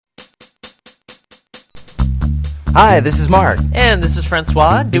Hi, this is Mark. And this is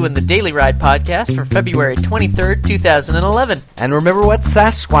Francois doing the Daily Ride podcast for February 23rd, 2011. And remember what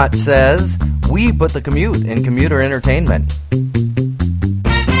Sasquatch says, we put the commute in commuter entertainment.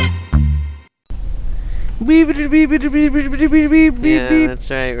 Yeah, that's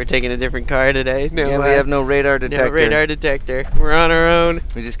right. We're taking a different car today. We have no radar detector. No radar detector. We're on our own.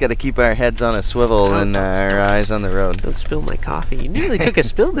 We just got to keep our heads on a swivel and our eyes on the road. Don't spill my coffee. You nearly took a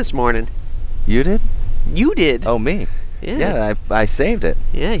spill this morning. You did? You did. Oh, me? Yeah. I saved it.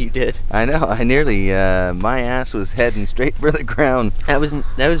 Yeah, you did. I know. I nearly, my ass was heading straight for the ground. That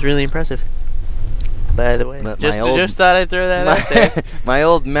was really impressive. By the way, But just thought I'd throw that out there. My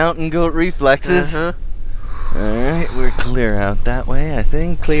old mountain goat reflexes. Uh-huh. Alright, we're clear out that way, I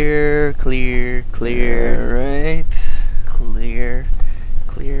think. Clear. Alright. Clear.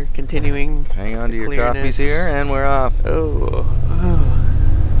 Continuing. Hang on to your clearness. coffees here, and we're off. Oh.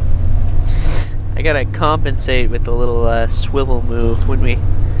 I gotta compensate with the little swivel move when we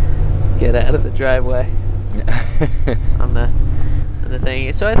get out of the driveway on the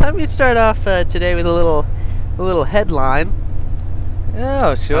thing. So I thought we'd start off today with a little headline.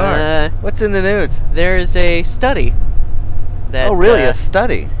 Oh, sure. What's in the news? There's a study that. Oh, really? A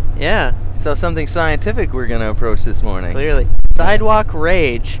study? Yeah. So something scientific we're going to approach this morning. Clearly. Sidewalk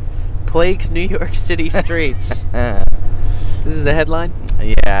rage plagues New York City streets. This is a headline?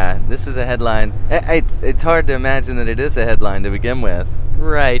 Yeah, this is a headline. It's hard to imagine that it is a headline to begin with.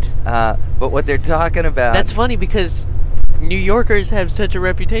 Right. But what they're talking about... That's funny because New Yorkers have such a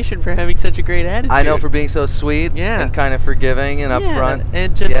reputation for having such a great attitude. I know, for being so sweet and kind of forgiving and upfront.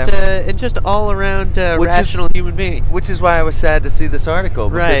 And just all around rational human beings. Which is why I was sad to see this article,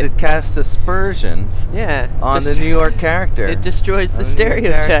 because it casts aspersions on the New York character. It destroys the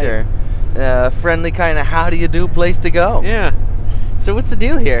stereotype. Friendly kind of how do you do place to go. Yeah. So what's the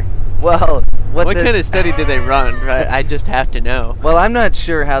deal here? Well, what kind of study did they run? Right? I just have to know. Well, I'm not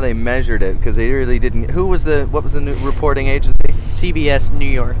sure how they measured it because they really didn't. What was the new reporting agency? CBS New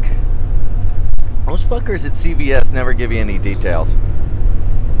York. Most fuckers at CBS never give you any details.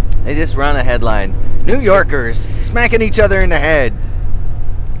 They just run a headline: New Yorkers smacking each other in the head.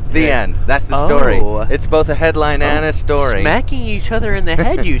 The end. That's the story. It's both a headline and a story. Smacking each other in the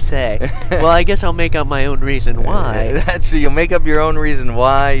head, you say? Well, I guess I'll make up my own reason why. You'll make up your own reason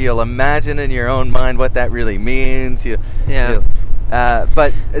why. You'll imagine in your own mind what that really means.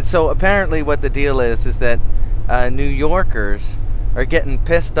 But so apparently what the deal is that New Yorkers are getting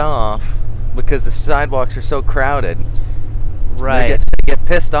pissed off because the sidewalks are so crowded. Right. They get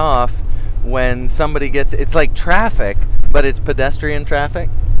pissed off when somebody gets... It's like traffic, but it's pedestrian traffic.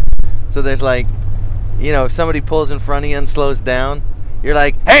 So there's if somebody pulls in front of you and slows down, you're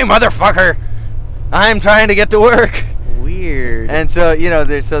like, hey, motherfucker, I'm trying to get to work. Weird. And so,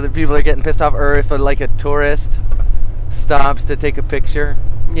 so that people are getting pissed off, or if a tourist stops to take a picture.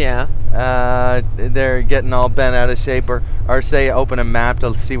 Yeah. They're getting all bent out of shape, or say open a map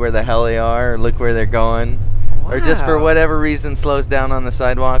to see where the hell they are, or look where they're going. Or just for whatever reason slows down on the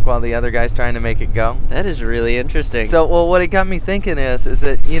sidewalk while the other guy's trying to make it go. That is really interesting. So, what it got me thinking is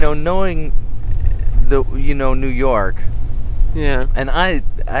that, knowing New York. Yeah. And I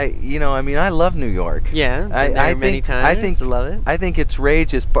love New York. Yeah. I think many times. I love it. I think its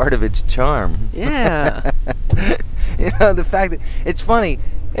rage is part of its charm. Yeah. The fact that it's funny.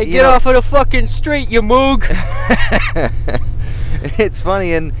 Hey, get off of the fucking street, you moog. It's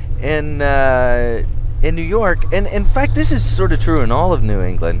funny in New York, and in fact this is sort of true in all of New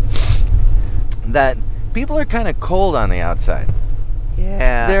England, that people are kind of cold on the outside.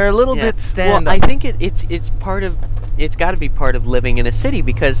 Yeah. They're a little bit stand-up. Well, I think it's got to be part of living in a city,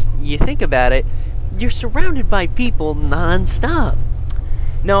 because you think about it, you're surrounded by people nonstop.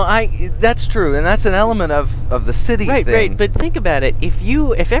 No, that's true, and that's an element of the city thing. Right, but think about it.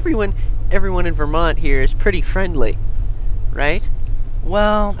 If everyone in Vermont here is pretty friendly, right?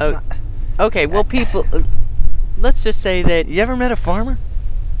 Well, okay, well, people, let's just say that... You ever met a farmer?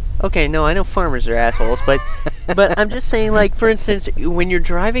 Okay, no, I know farmers are assholes, but I'm just saying, for instance, when you're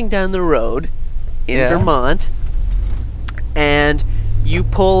driving down the road in Vermont, and you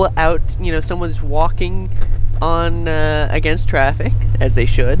pull out, someone's walking on against traffic, as they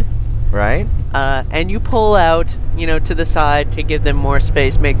should. Right. And you pull out, to the side to give them more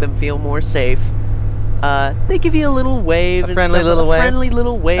space, make them feel more safe. They give you a little wave. A friendly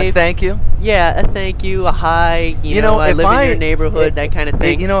little wave. A thank you. Yeah, a thank you, a hi. I live in your neighborhood, that kind of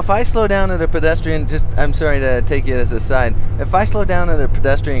thing. If I slow down at a pedestrian, I'm sorry to take it as a side. If I slow down at a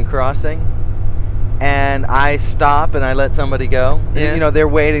pedestrian crossing, and I stop and I let somebody go, they're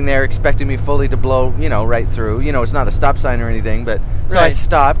waiting there expecting me fully to blow, right through. It's not a stop sign or anything, but so I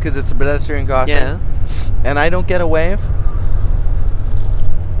stop because it's a pedestrian crossing. Yeah. and I don't get a wave,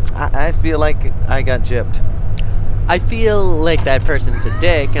 I feel like I got gypped. I feel like that person's a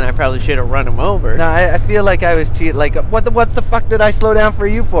dick, and I probably should have run him over. No, I feel like I was cheated. Like, what the fuck did I slow down for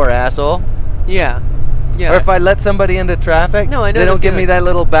you for, asshole? Yeah. Yeah. Or if I let somebody into traffic, no, I know they don't give me that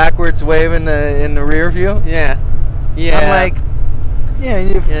little backwards wave in the rear view. Yeah. Yeah. I'm like, yeah,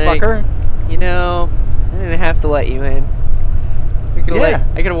 you fucker. You know, I didn't have to let you in. I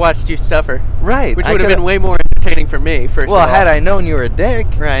could have watched you suffer. Right. Which would have been way more entertaining for me, first of all. Well, had I known you were a dick.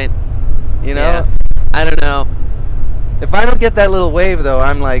 Right. You know? Yeah. I don't know. If I don't get that little wave, though,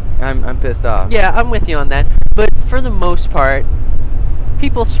 I'm like, I'm pissed off. Yeah, I'm with you on that. But for the most part,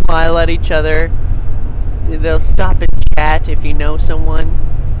 people smile at each other. They'll stop and chat if you know someone.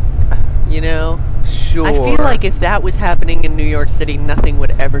 You know? Sure. I feel like if that was happening in New York City, nothing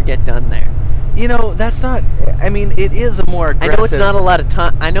would ever get done there. You know, that's not... I mean, it is a more aggressive... I know it's not a lot of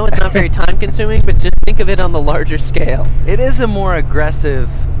time... I know it's not very time-consuming, but just think of it on the larger scale. It is a more aggressive...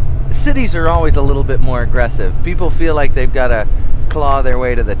 Cities are always a little bit more aggressive. People feel like they've got to claw their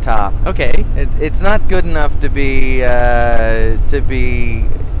way to the top. Okay. It's not good enough to be,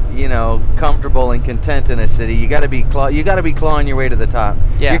 you know, comfortable and content in a city. You got to be clawing your way to the top.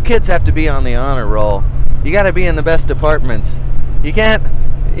 Yeah. Your kids have to be on the honor roll. You got to be in the best departments. You can't,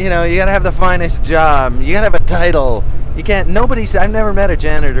 you know, you got to have the finest job. You got to have a title. You can't. I've never met a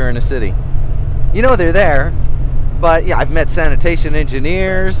janitor in a city. You know they're there. But yeah, I've met sanitation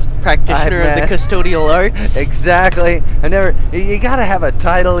engineers, practitioner of the custodial arts. Exactly. You gotta have a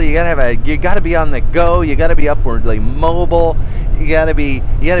title. You gotta be on the go. You gotta be upwardly mobile. You gotta be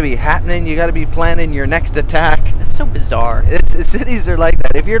happening. You gotta be planning your next attack. That's so bizarre. Cities are like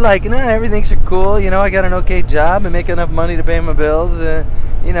that. If you're like, nah, everything's cool. You know, I got an okay job and make enough money to pay my bills.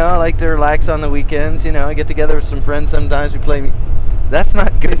 You know, I like to relax on the weekends. You know, I get together with some friends sometimes. We play. That's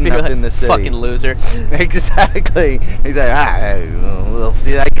not good enough in the city. Fucking loser. Exactly. He's like, we'll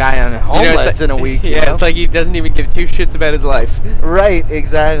see that guy on homeless in a week. Yeah, it's like he doesn't even give two shits about his life. Right,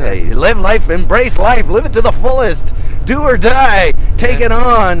 exactly. Live life, embrace life, live it to the fullest. Do or die. Take it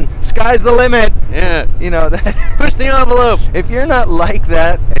on. Sky's the limit. Yeah. You know that. Push the envelope. If you're not like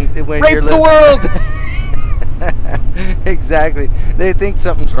that, and when rape you're the world. Exactly. They think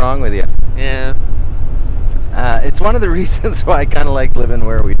something's wrong with you. Yeah. It's one of the reasons why I kind of like living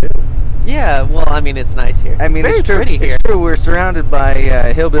where we do. Yeah, well, I mean, it's nice here. I mean, it's true. Pretty here. It's true. We're surrounded by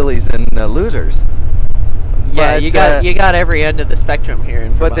hillbillies and losers. Yeah, but, you got every end of the spectrum here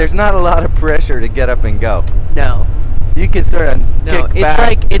in Vermont. But there's not a lot of pressure to get up and go. No. You can sort of kick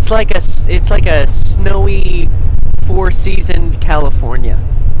back. It's like a snowy, four-seasoned California.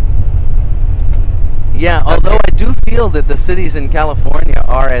 Yeah, although I do feel that the cities in California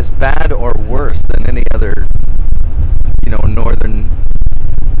are as bad or worse than any other, you know, northern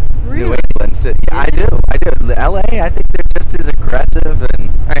New England city. Yeah, I do. LA, I think they're just as aggressive and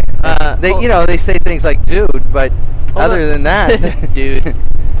all right. they say things like "dude," but other than that, dude.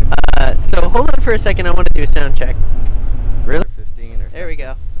 So hold on for a second. I want to do a sound check. Really? 15 or there we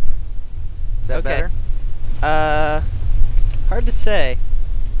go. Is that better? Hard to say.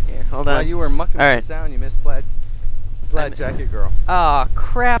 Here, hold on. While you were mucking with the sound, you missed plaid jacket girl. Aw,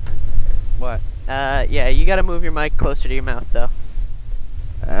 crap. What? Yeah, you gotta move your mic closer to your mouth, though.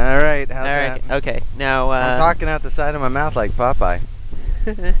 All right, how's that? Okay, now, I'm talking out the side of my mouth like Popeye.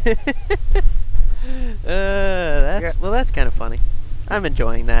 Well, that's kind of funny. I'm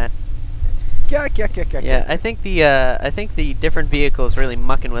enjoying that. Yeah, I think the different vehicles really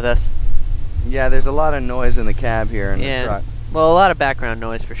mucking with us. Yeah, there's a lot of noise in the cab here in the truck. Well, a lot of background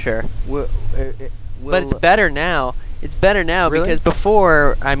noise for sure. But it's better now. It's better now because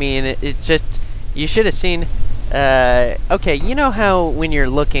before, I mean, it's just, you should have seen, okay, you know how when you're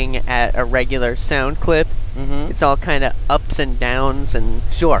looking at a regular sound clip, it's all kind of ups and downs and...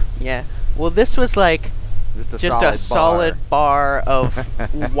 Sure. Yeah. Well, this was like just a solid bar of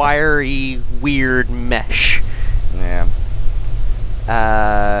wiry, weird mesh. Yeah.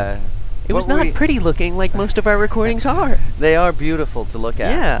 It was not pretty looking like most of our recordings are. They are beautiful to look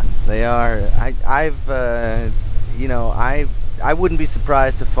at. Yeah. They are. I wouldn't be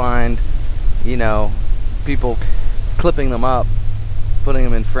surprised to find, you know, people clipping them up, putting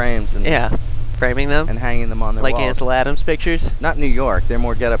them in frames and framing them and hanging them on their walls. Like Ansel Adams pictures. Not New York. They're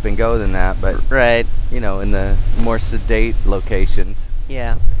more get up and go than that, but right. You know, in the more sedate locations.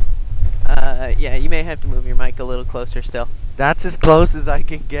 Yeah. Yeah. You may have to move your mic a little closer still. That's as close as I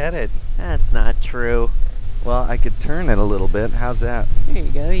can get it. That's not true. Well, I could turn it a little bit. How's that? There you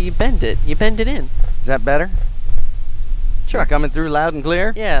go. You bend it. You bend it in. Is that better? Sure. Coming through loud and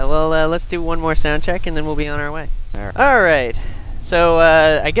clear? Yeah, well, let's do one more sound check and then we'll be on our way. All right. All right. So,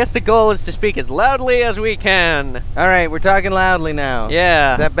 I guess the goal is to speak as loudly as we can. All right, we're talking loudly now.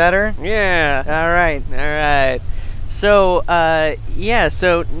 Yeah. Is that better? Yeah. All right. All right. So, yeah,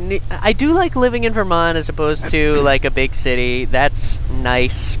 so I do like living in Vermont as opposed to, like, a big city. That's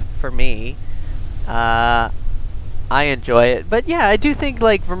nice for me. I enjoy it. But, yeah, I do think,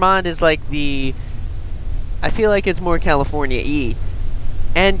 like, Vermont is, like, I feel like it's more California-y.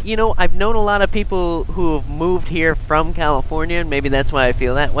 And, you know, I've known a lot of people who have moved here from California, and maybe that's why I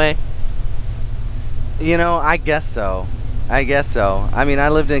feel that way. You know, I guess so. I mean, I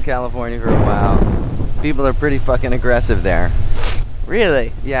lived in California for a while. People are pretty fucking aggressive there.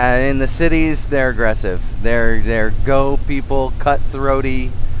 Really? Yeah, in the cities, they're aggressive. They're go people,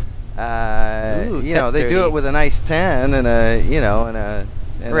 cutthroaty. You know, they do it with a nice tan and a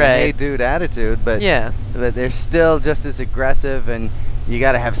hey dude attitude, but yeah, but they're still just as aggressive, and you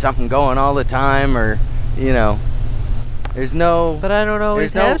got to have something going all the time, or you know, there's no. But I don't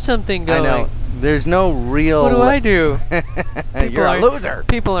always have something going. I know. There's no real. What do I do? You're a loser.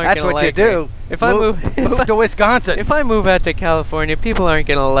 People aren't. That's gonna what like you do. Me. If I move to Wisconsin. If I move out to California, people aren't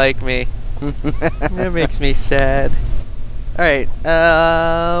gonna like me. That makes me sad. All right.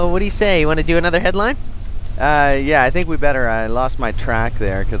 What do you say? You want to do another headline? Yeah, I think we better. I lost my track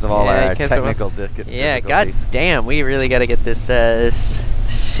there because of all our technical difficulties. Yeah, god damn, we really got to get this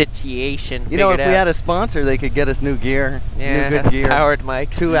situation figured out. If we had a sponsor, they could get us new gear. Yeah, new good gear. Powered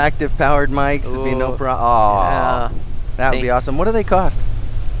mics. 2 active powered mics. It'd be no problem. Oh, that would be awesome. What do they cost?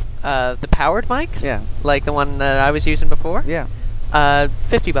 The powered mics? Yeah. Like the one that I was using before? Yeah.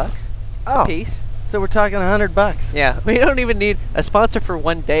 $50 a piece. So we're talking $100. Yeah, we don't even need a sponsor for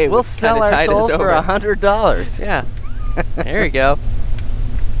one day. We'll sell our soul for $100. Yeah, there you go.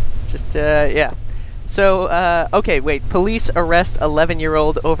 Just yeah. So okay, wait. Police arrest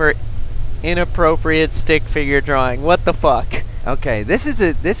 11-year-old over inappropriate stick figure drawing. What the fuck? Okay, this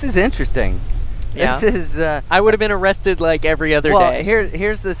is interesting. Yeah. This is. I would have been arrested like every other day. Well,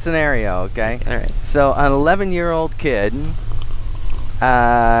 here's the scenario. Okay. All right. So an 11-year-old kid.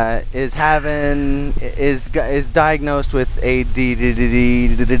 Is diagnosed with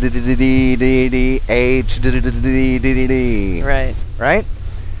ADHD. Right?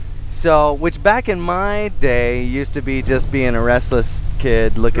 So, which back in my day used to be just being a restless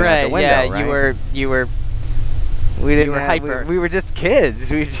kid looking out the window, right? You were hyper. We were just kids.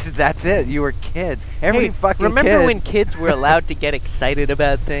 That's it. You were kids. Every fucking remember kid. when kids were allowed to get excited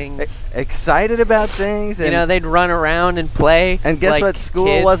about things? Excited about things. And they'd run around and play. And guess like what? School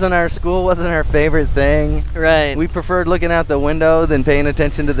kids. wasn't our favorite thing. Right. We preferred looking out the window than paying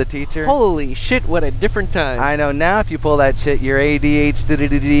attention to the teacher. Holy shit! What a different time. I know. Now, if you pull that shit, you're ADHD.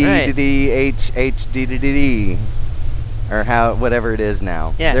 Or whatever it is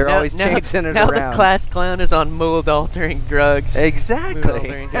now. Yeah, they're always changing it now around. Now the class clown is on mood-altering drugs. Exactly.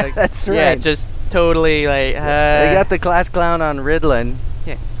 Mood-altering drugs. That's right. Yeah, just totally like. They got the class clown on Ritalin.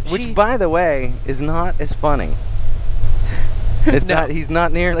 Yeah. Which, by the way, is not as funny. It's not. He's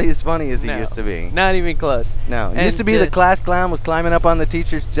not nearly as funny as he used to be. Not even close. No. It used to be the class clown was climbing up on the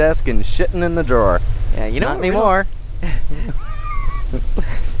teacher's desk and shitting in the drawer. Yeah, not anymore.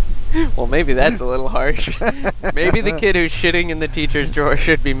 Well, maybe that's a little harsh. Maybe the kid who's shitting in the teacher's drawer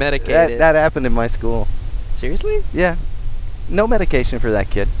should be medicated. That happened in my school. Seriously? Yeah. No medication for that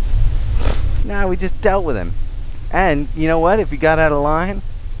kid. No, we just dealt with him. And you know what? If he got out of line,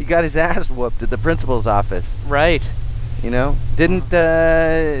 he got his ass whooped at the principal's office. Right. Didn't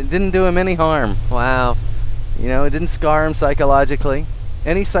do him any harm. Wow. It didn't scar him psychologically.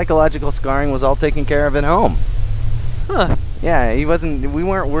 Any psychological scarring was all taken care of at home. Huh. Yeah, we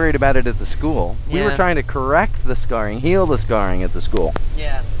weren't worried about it at the school. Yeah. We were trying to correct the scarring, heal the scarring at the school.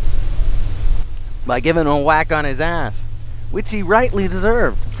 Yeah. By giving him a whack on his ass, which he rightly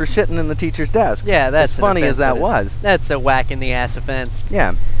deserved for shitting in the teacher's desk. Yeah, that's as funny as that was. That's a whack in the ass offense.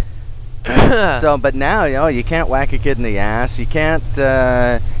 Yeah. So, but now, you can't whack a kid in the ass. You can't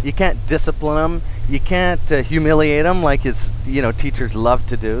discipline them. You can't humiliate them like teachers love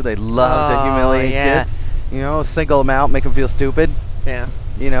to do. They love to humiliate kids. Single them out, make them feel stupid. Yeah.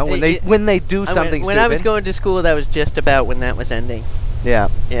 When they do something when stupid. I was going to school, that was just about when that was ending. Yeah.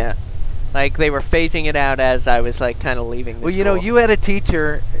 Yeah. Like, they were phasing it out as I was, like, kind of leaving the school. You had a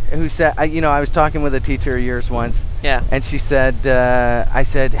teacher who said, I was talking with a teacher of yours once. Yeah. And she said, I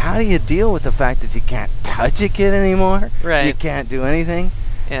said, how do you deal with the fact that you can't touch a kid anymore? Right. You can't do anything?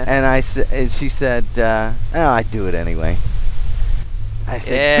 Yeah. And she said, I do it anyway. I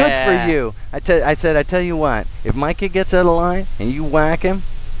said, good for you. I said, I tell you what, if my kid gets out of line and you whack him,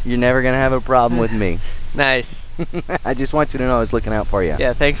 you're never going to have a problem with me. Nice. I just want you to know I was looking out for you.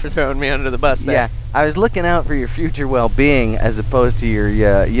 Yeah, thanks for throwing me under the bus there. Yeah. I was looking out for your future well-being as opposed to your,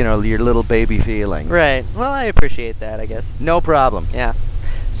 your little baby feelings. Right. Well, I appreciate that, I guess. No problem. Yeah.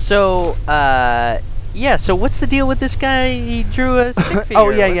 So, so what's the deal with this guy? He drew a stick figure. Oh,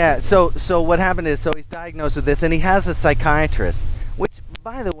 yeah. So what happened is, he's diagnosed with this, and he has a psychiatrist, which,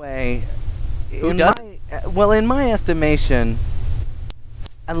 by the way, in my estimation,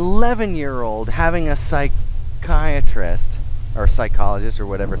 an 11-year-old having a psychiatrist or psychologist or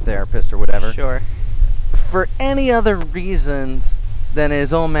whatever, therapist or whatever, sure, for any other reasons than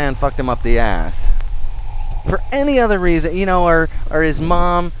his old man fucked him up the ass. For any other reason, or his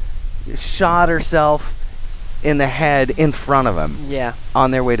mom shot herself in the head in front of him. Yeah.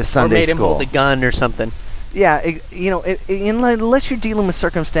 On their way to Sunday school. Or made him hold a gun or something. Yeah, unless you're dealing with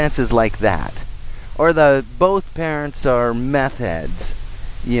circumstances like that, or both parents are meth heads,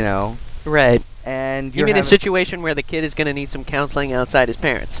 Right. And you mean a situation where the kid is going to need some counseling outside his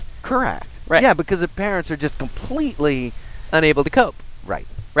parents? Correct. Right. Yeah, because the parents are just completely unable to cope. Right.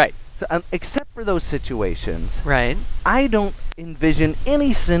 Right. So, except for those situations, right, I don't envision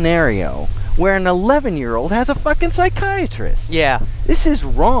any scenario where an 11-year-old has a fucking psychiatrist. Yeah. This is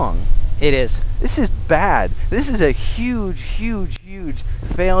wrong. It is. This is bad. This is a huge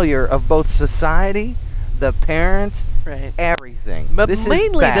failure of both society, the parents, right, everything. But this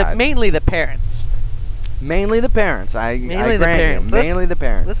mainly is bad. mainly the parents. Mainly the parents. I grant you. Mainly the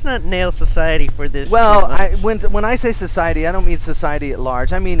parents. Let's not nail society for this. Well, when I say society, I don't mean society at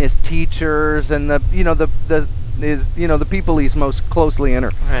large. I mean his teachers and the people he's most closely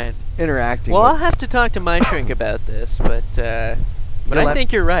interacting well, with. I'll have to talk to my shrink about this, but I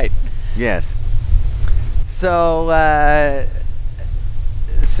think you're right. Yes. So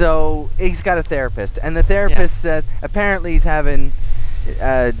he's got a therapist, and the therapist says apparently he's having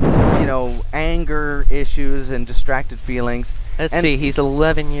anger issues and distracted feelings. Let's see, he's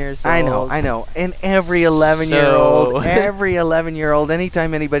 11 years old. I know. And every 11-year-old,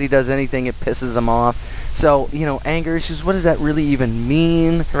 anytime anybody does anything, it pisses them off. So, anger issues, what does that really even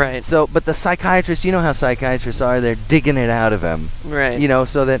mean? Right. So, but the psychiatrist, you know how psychiatrists are, they're digging it out of him. Right.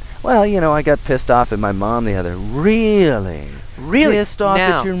 So that, I got pissed off at my mom the other. Really? Pissed off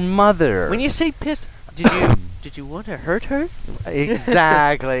at your mother. When you say pissed, did you want to hurt her?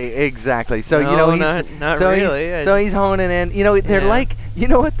 Exactly. So not really. So he's honing in. They're like. You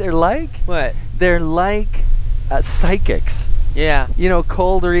know what they're like? What? They're like psychics. Yeah.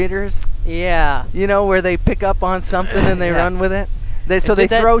 Cold readers. Yeah. Where they pick up on something and they run with it. They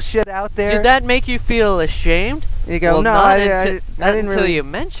throw shit out there. Did that make you feel ashamed? You go, well, no, I didn't until really. You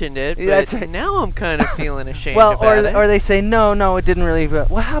mentioned it. Yeah, but that's right. Now I'm kind of feeling ashamed. Well, about it. or they say no, it didn't really. Well,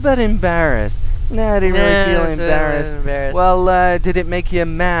 how about embarrassed? No, I didn't really feel embarrassed. Well, did it make you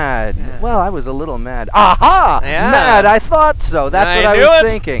mad? Yeah. Well, I was a little mad. Aha! Yeah. Mad! I thought so. That's what I was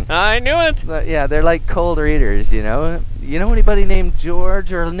thinking. I knew it. Yeah, they're like cold readers, You know anybody named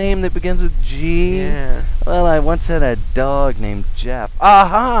George or a name that begins with G? Yeah. Well, I once had a dog named Jeff.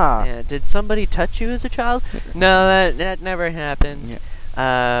 Aha! Yeah. Did somebody touch you as a child? No, that never happened.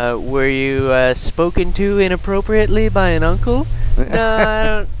 Yeah. Were you spoken to inappropriately by an uncle?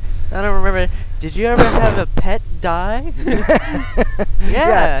 No, I don't remember. Did you ever have a pet die?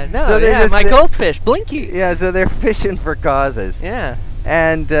 My goldfish, Blinky. Yeah, so they're fishing for causes. Yeah.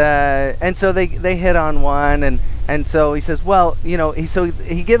 And so they hit on one, and so he says, well,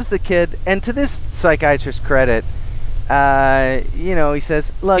 he gives the kid, and to this psychiatrist's credit, he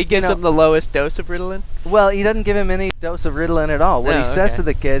says, look, he gives him the lowest dose of Ritalin. Well, he doesn't give him any dose of Ritalin at all. What he says to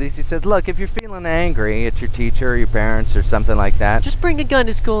the kid is, he says, look, if you're feeling angry at your teacher or your parents or something like that, just bring a gun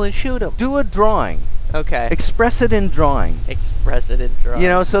to school and shoot him. Do a drawing. Okay. Express it in drawing.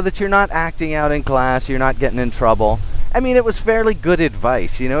 So that you're not acting out in class, you're not getting in trouble. I mean, it was fairly good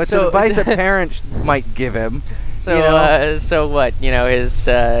advice. It's advice a parent might give him. So, so what? His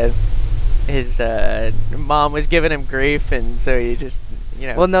mom was giving him grief, and so you just,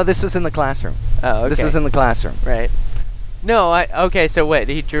 Well, no, this was in the classroom. Oh, okay. This was in the classroom. Right. No, okay, so what?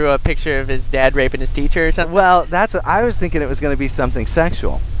 He drew a picture of his dad raping his teacher or something? Well, that's what I was thinking. It was going to be something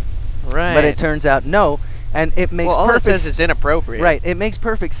sexual. Right. But it turns out no, and it makes all perfect. It says is inappropriate. Right. It makes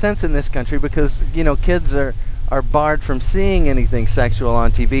perfect sense in this country because kids are barred from seeing anything sexual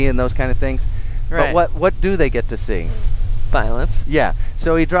on TV and those kind of things. Right. But what do they get to see? Violence. Yeah.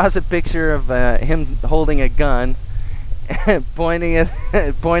 So he draws a picture of him holding a gun, pointing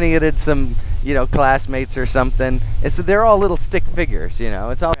it at some classmates or something. They're all little stick figures.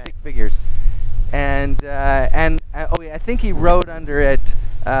 It's all stick figures, and I think he wrote under it,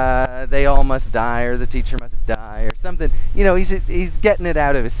 "They all must die," or "The teacher must die," or something. He's getting it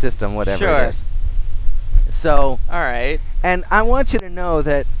out of his system, whatever it is. So. All right. And I want you to know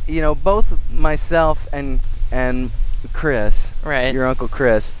that both myself and Chris, right, your Uncle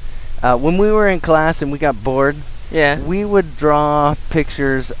Chris, when we were in class and we got bored, yeah, we would draw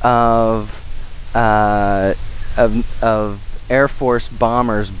pictures of Air Force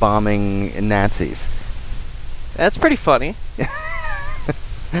bombers bombing Nazis. That's pretty funny.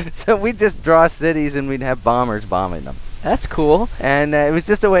 So we'd just draw cities and we'd have bombers bombing them. That's cool. And it was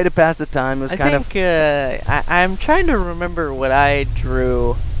just a way to pass the time. It was I'm trying to remember what I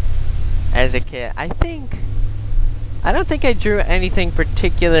drew as a kid. I don't think I drew anything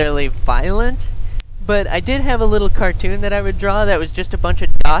particularly violent, but I did have a little cartoon that I would draw that was just a bunch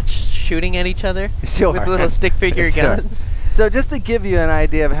of dots shooting at each other sure. with little stick figure guns. So just to give you an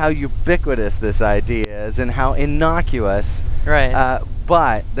idea of how ubiquitous this idea is and how innocuous, right?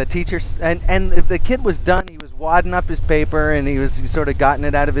 But the teacher and if the kid was done, he was wadding up his paper and he was sort of gotten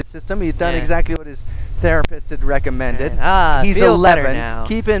it out of his system. He'd done exactly what his therapist had recommended. Right. He's feel 11. Better now.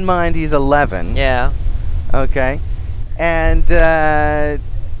 Keep in mind he's 11. Yeah. Okay. And the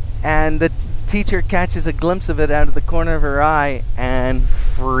teacher catches a glimpse of it out of the corner of her eye and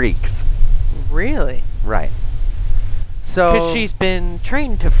freaks. Really? Right. So. Because she's been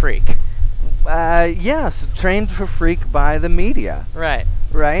trained to freak. Yes, trained for freak by the media. Right.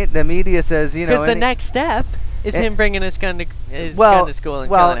 Right? The media says, Because the next step is him bringing his gun to school and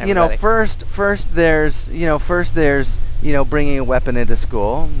killing everybody. First there's bringing a weapon into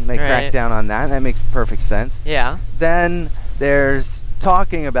school. They crack down on that. That makes perfect sense. Yeah. Then there's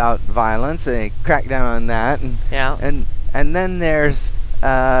talking about violence. They crack down on that. And then there's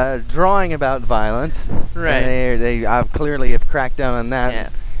drawing about violence. Right. And they clearly have cracked down on that. Yeah.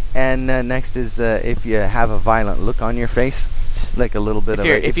 And next is if you have a violent look on your face, like a little bit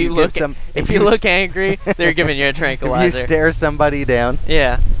if you look angry, they're giving you a tranquilizer. If you stare somebody down,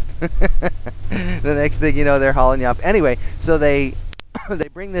 yeah. The next thing you know, they're hauling you up. Anyway, so they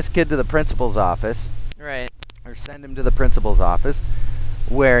bring this kid to the principal's office, right, or send him to the principal's office,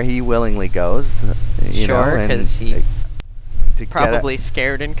 where he willingly goes. Sure, because he probably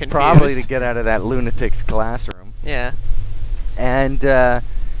scared and confused. Probably to get out of that lunatic's classroom. Yeah. And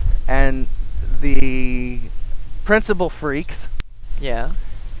the principal freaks. Yeah.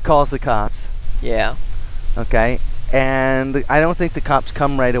 Calls the cops. Yeah. Okay. And I don't think the cops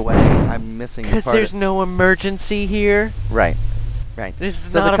come right away. I'm missing part. Because there's no emergency here. Right. Right. This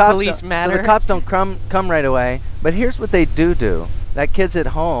is not a police matter. So the cops don't come right away. But here's what they do. That kid's at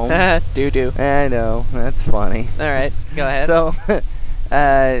home. Do. I know. That's funny. All right. Go ahead. So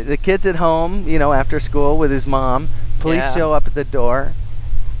the kid's at home, after school with his mom. Police show up at the door.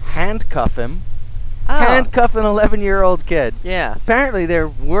 Handcuff him. Handcuff an 11-year-old kid. Yeah. Apparently they're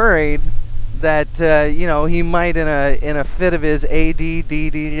worried that he might in a fit of his ADD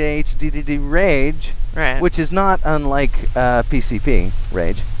rage, right, which is not unlike PCP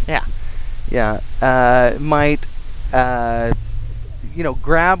rage. Yeah. Yeah. Might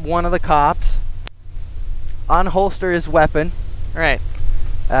grab one of the cops, unholster his weapon. Right.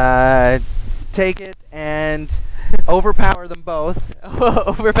 Take it and overpower them both.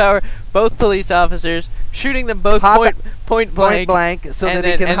 Overpower both police officers, shooting them both point blank, so that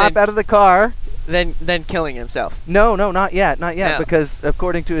he can hop out of the car. Then killing himself. No, not yet, No. because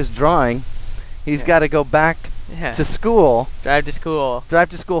according to his drawing, he's got to go back to school. Drive to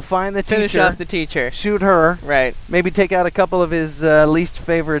school, find the finish teacher. Off the teacher. Shoot her. Right. Maybe take out a couple of his least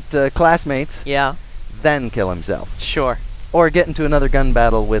favorite classmates. Yeah. Then kill himself. Sure. Or get into another gun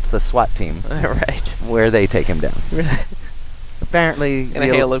battle with the SWAT team. Right. Where they take him down. Apparently, in a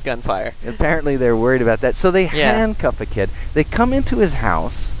hail of gunfire. Apparently, they're worried about that. So they handcuff a kid. They come into his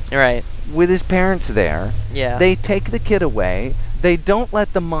house. Right. With his parents there. Yeah. They take the kid away. They don't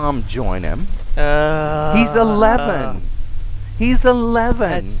let the mom join him. He's 11. He's 11.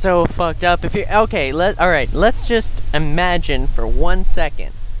 That's so fucked up. Let's just imagine for 1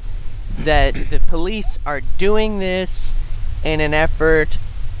 second that the police are doing this in an effort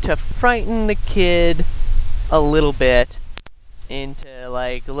to frighten the kid a little bit into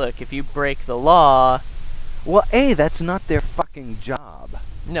look, if you break the law. Well, that's not their fucking job.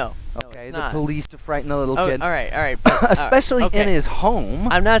 No. Okay, it's the not. police to frighten the little kid. All right. Especially in his home.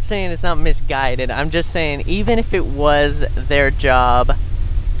 I'm not saying it's not misguided. I'm just saying even if it was their job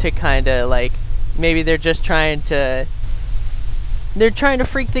to kind of maybe they're just trying to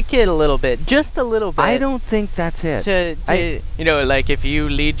freak the kid a little bit, just a little bit. I don't think that's it. If you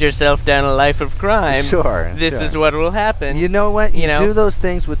lead yourself down a life of crime, this is what will happen. You know what? You do those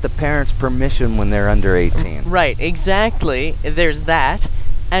things with the parents' permission when they're under 18. Right, exactly. There's that.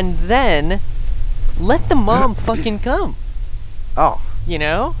 And then let the mom fucking come. Oh.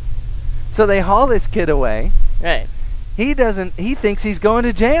 So they haul this kid away. Right. He thinks he's going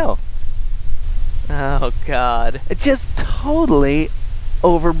to jail. Oh, God. It's just totally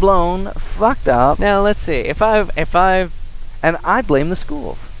overblown, fucked up. Now, let's see. If I've... And I blame the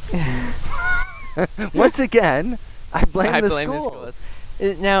schools. Once again, I blame the schools.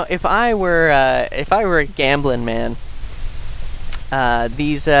 Now, if I were a gambling man,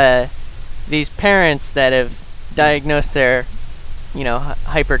 these parents that have diagnosed their,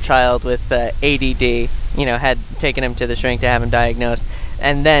 hyper child with ADD, had taken him to the shrink to have him diagnosed,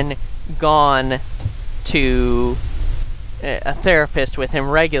 and then gone to a therapist with him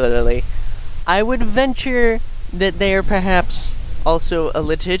regularly, I would venture that they are perhaps also a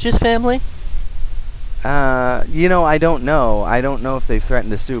litigious family. I don't know. I don't know if they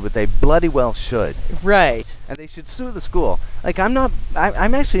threatened to sue, but they bloody well should. Right. And they should sue the school. Like, I'm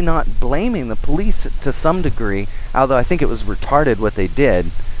actually not blaming the police to some degree, although I think it was retarded what they did.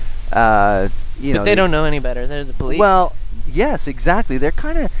 But they don't know any better. They're the police. Well, yes, exactly. They're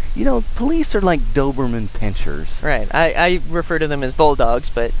kind of, police are like Doberman pinchers. Right. I refer to them as bulldogs,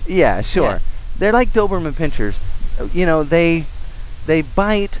 but... Yeah, sure. Yeah. They're like Doberman pinchers. They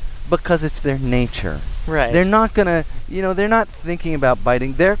bite because it's their nature. Right. They're not gonna, they're not thinking about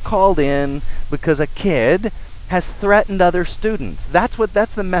biting. They're called in because a kid has threatened other students. That's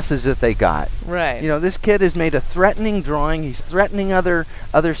the message that they got. Right. This kid has made a threatening drawing. He's threatening other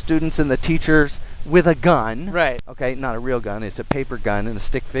students and the teachers with a gun. Right. Okay, not a real gun. It's a paper gun and a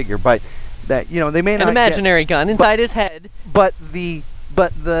stick figure. But that, they may not an imaginary gun inside his head. But the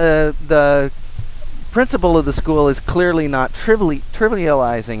principal of the school is clearly not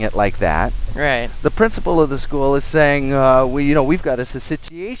trivializing it like that. Right. The principal of the school is saying, we've got us a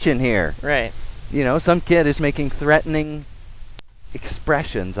situation here. Right. Some kid is making threatening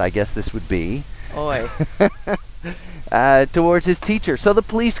expressions, I guess this would be. Oi. Towards his teacher. So the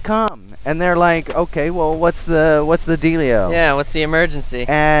police come and they're like, okay, well, what's the dealio? Yeah, what's the emergency?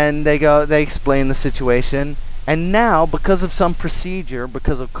 And they explain the situation. And now, because of some procedure,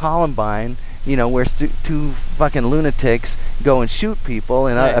 because of Columbine, where two fucking lunatics go and shoot people,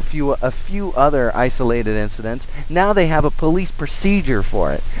 and right. a few other isolated incidents, now they have a police procedure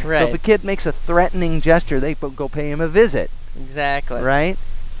for it. Right. So if a kid makes a threatening gesture, they go pay him a visit. Exactly. Right.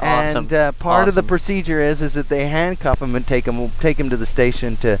 Awesome. And part of the procedure is that they handcuff him and take him to the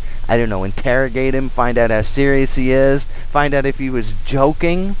station to, I don't know, interrogate him, find out how serious he is, find out if he was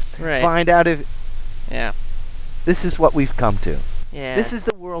joking, right. find out if. Yeah. This is what we've come to. Yeah. This is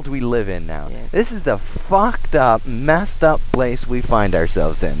the world we live in now. Yeah. This is the fucked up, messed up place we find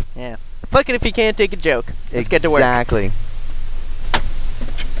ourselves in. Yeah. Fuck it if you can't take a joke. Let's get to work. Exactly.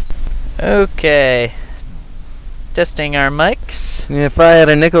 Okay. Testing our mics. If I had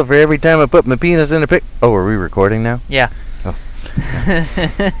a nickel for every time I put my penis in a pic... Oh, are we recording now? Yeah. Oh.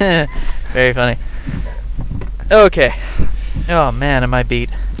 Very funny. Okay. Oh, man, am I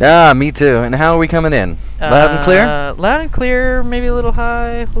beat. Ah, me too. And how are we coming in? Loud and clear? Loud and clear, maybe a little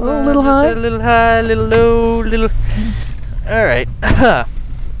high. A little high? A little high, a little low, little... Alright.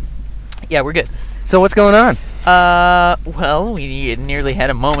 Yeah, we're good. So what's going on? Well, we nearly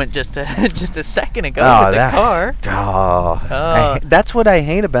had a moment just a second ago with the car. That's what I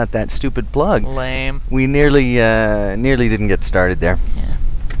hate about that stupid plug. Lame. We nearly didn't get started there.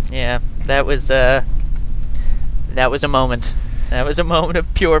 Yeah. That was a moment. That was a moment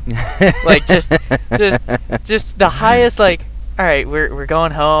of pure, like just the highest. Like, all right, we're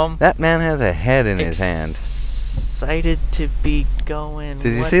going home. That man has a head in his hand. Excited to be going.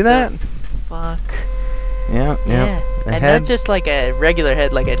 Did you see that? Fuck. Yeah. And not just like a regular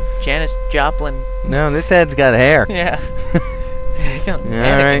head, like a Janis Joplin. No, this head's got hair. Yeah.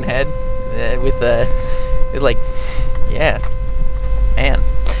 Mannequin head with like, yeah, man.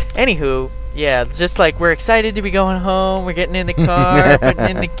 Anywho. Yeah, just like we're excited to be going home. We're getting in the car,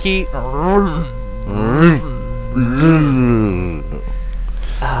 putting in the key.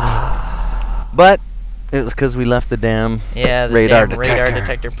 But it was because we left the damn the radar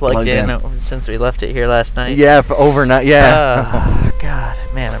detector plugged in since we left it here last night. Yeah, for overnight. Yeah. Oh, God,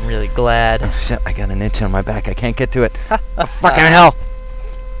 man, I'm really glad. Oh, shit, I got an itch on my back. I can't get to it. Oh, fucking hell.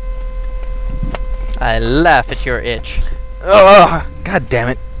 I laugh at your itch. Oh, God damn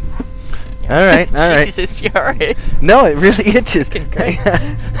it. All right. Jesus, you alright? No, it really itches. Great.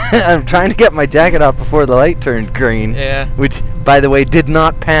 I'm trying to get my jacket off before the light turned green. Yeah. Which, by the way, did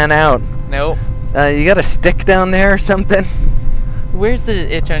not pan out. Nope. You got a stick down there or something? Where's the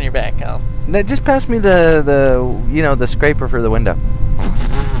itch on your back, Al? Just pass me the scraper for the window.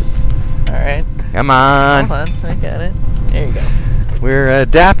 All right. Come on. Hold on, I got it. There you go. We're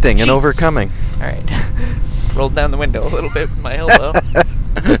adapting and overcoming. All right. Rolled down the window a little bit with my elbow.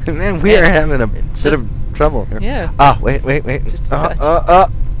 Man, we are having a bit of trouble here. Yeah. Oh, wait. Just a touch.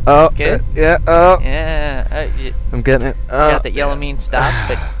 Good? Yeah, I'm getting it. got that yellow mean stop,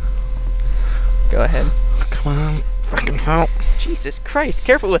 but go ahead. Come on, fucking help. Jesus Christ,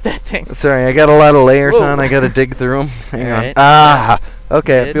 careful with that thing. Sorry, I got a lot of layers Whoa. on. I got to dig through them. Hang on. Alright.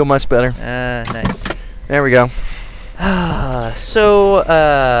 Okay, I Good. feel much better. Nice. There we go. So,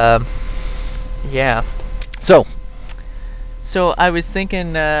 yeah. So I was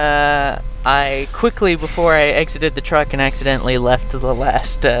thinking, I quickly, before I exited the truck and accidentally left the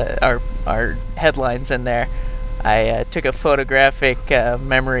last, our headlines in there, I took a photographic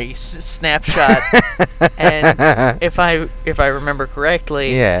memory snapshot, and if I remember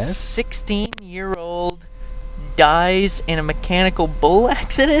correctly, Yes. 16-year-old dies in a mechanical bull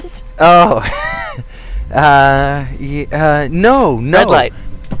accident. Oh. No. Red light.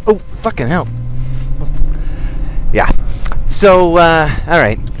 Oh, fucking hell. Yeah. So, all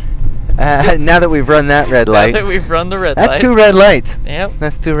right. Now that we've run that red light. Now that we've run the red light. That's 2 red lights. Yep.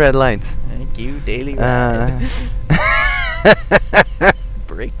 That's 2 red lights. Thank you, Daily Ride.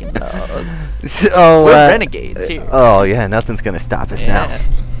 Breaking laws. So, We're renegades here. Oh, yeah, nothing's going to stop us Yeah.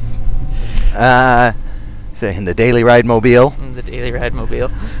 now. So, in the Daily Ride Mobile. The Daily Ride Mobile.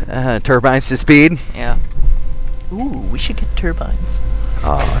 Turbines to speed. Yeah. Ooh, we should get turbines.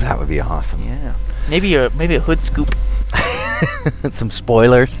 Oh, that would be awesome. Yeah. Maybe a hood scoop. Some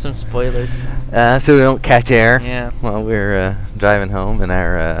spoilers. Some spoilers. So we don't catch air Yeah. while we're driving home in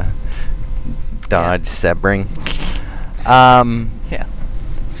our Dodge Sebring. Yeah.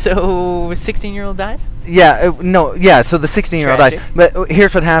 So, 16-year-old dies? Yeah, so the 16-year-old dies. Tragic. But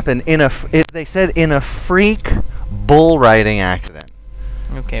here's what happened. They said in a freak bull riding accident.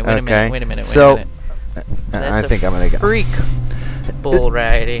 Okay, wait a minute. So, That's I think I'm going to go. freak bull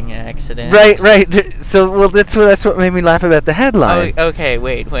riding accident. Right. So, well, that's what made me laugh about the headline. Oh, okay,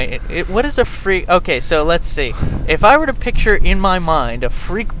 wait. What is a freak? Okay, so let's see. If I were to picture in my mind a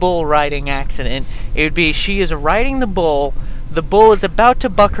freak bull riding accident, it would be she is riding the bull is about to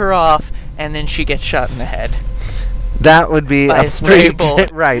buck her off, and then she gets shot in the head. That would be By a stray freak. bull.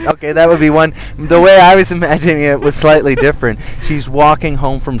 Right. Okay, that would be one. The way I was imagining it was slightly different. She's walking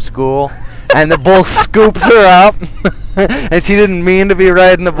home from school, and the bull scoops her up, and she didn't mean to be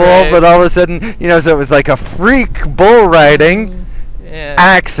riding the bull, Right. but all of a sudden, so it was like a freak bull riding Yeah.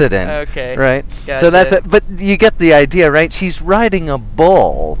 accident. Okay. Right. Gotcha. So that's it. But you get the idea, right? She's riding a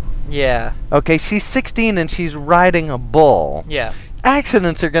bull. Yeah. Okay, she's 16 and she's riding a bull. Yeah.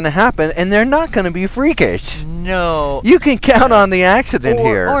 Accidents are going to happen, and they're not going to be freakish. No. You can count on the accident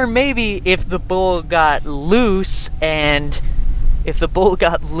here. Or maybe if the bull got loose and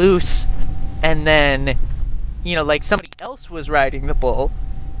then, like somebody else was riding the bull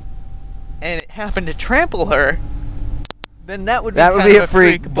and it happened to trample her, then that would be a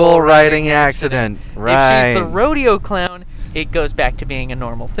freak bull riding accident. Right. If she's the rodeo clown, it goes back to being a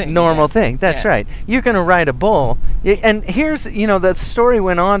normal thing. Normal thing. That's Yeah. right. You're going to ride a bull. And here's, the story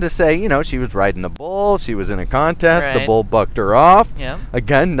went on to say, she was riding a bull. She was in a contest. The Right. bull bucked her off. Yeah.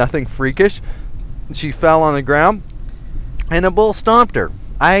 Again, nothing freakish. She fell on the ground, and a bull stomped her.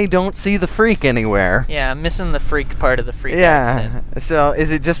 I don't see the freak anywhere. Yeah, I'm missing the freak part of the freak accident. So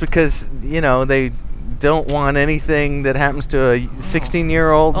is it just because, they don't want anything that happens to a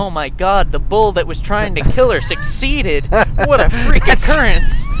 16-year-old? Oh my god, the bull that was trying to kill her succeeded. What a freak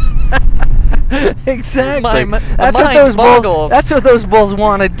occurrence. Exactly. My That's what mind those bulls. boggles. That's what those bulls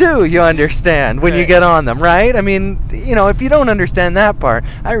want to do. You understand when you Right. get on them, right? I mean, if you don't understand that part,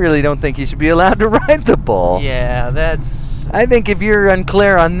 I really don't think you should be allowed to ride the bull. Yeah, that's... I think if you're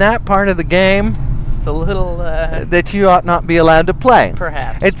unclear on that part of the game, It's a little, that you ought not be allowed to play.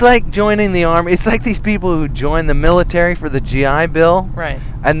 perhaps. It's like joining the army. It's like these people who join the military for the GI Bill right.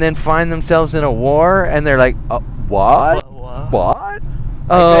 and then find themselves in a war, and they're like, what? What?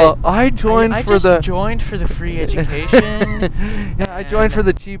 I joined I for just the. joined for the free education. Yeah, I joined for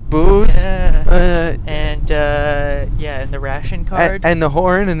the cheap booze. Yeah. And the ration card. And the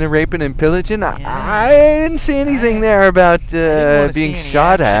horn and the raping and pillaging. Yeah. I didn't see anything there about didn't wanna being see any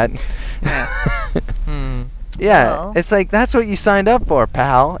shot action. at. Yeah. Yeah, Well. it's like that's what you signed up for,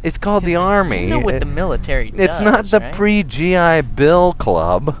 pal. It's called the army. You know what the military does, It's not the right? pre-GI Bill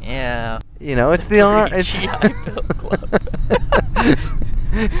club. Yeah. It's the army. It's GI Bill Club.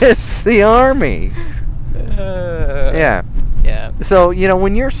 it's the army. Yeah. Yeah. So,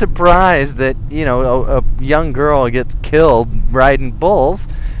 when you're surprised that, a young girl gets killed riding bulls,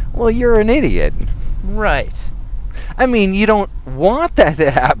 well, you're an idiot. Right. I mean, you don't want that to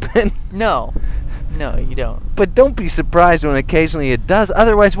happen, No, you don't. but don't be surprised when occasionally it does.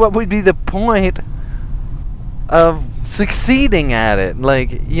 Otherwise, what would be the point of succeeding at it.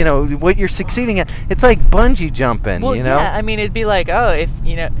 Like, you know, what you're succeeding at. It's like bungee jumping, well, you know? Yeah, I mean, it'd be like, oh,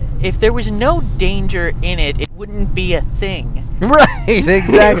 if there was no danger in it, it wouldn't be a thing. Right,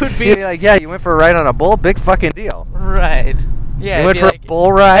 exactly. It would You'd be like, yeah, you went for a ride on a bull? Big fucking deal. Right. Yeah. You went for like, a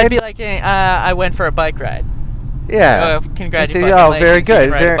bull ride? I'd be like, hey, I went for a bike ride. Yeah. Congratulations. Oh, very good.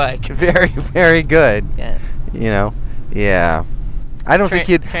 You can ride a bike. Very, very good. Yeah. You know? Yeah. I don't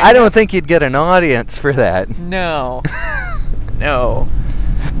think you'd get an audience for that. No. No.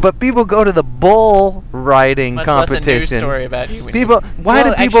 But people go to the bull riding Much competition. Less a news story about you. Why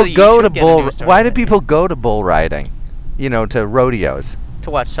do people go to bull riding? You know, to rodeos.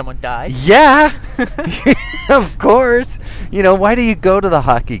 To watch someone die? Yeah. Of course. You know, why do you go to the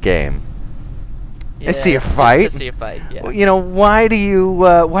hockey game? Yeah, see a fight. To see a fight. Yeah. You know, why do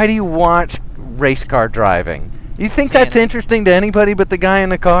you watch race car driving? You think that's interesting to anybody but the guy in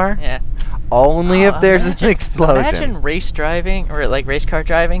the car? Yeah. Only if there's an explosion. Imagine race driving, or like race car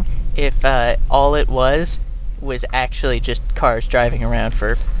driving, if all it was actually just cars driving around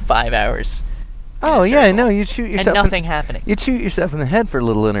for 5 hours. Oh yeah, no, you shoot yourself. And nothing happening. You'd shoot yourself in the head for a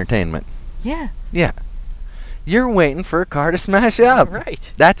little entertainment. Yeah. Yeah. You're waiting for a car to smash up.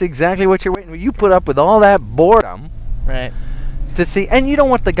 Right. That's exactly what you're waiting for. You put up with all that boredom. Right. To see, and you don't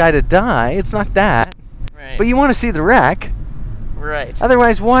want the guy to die. It's not that. Right. But you want to see the wreck. Right.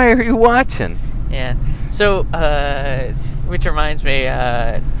 Otherwise, why are you watching? Yeah. So, which reminds me,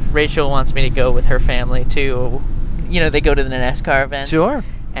 Rachel wants me to go with her family to, they go to the NASCAR events. Sure.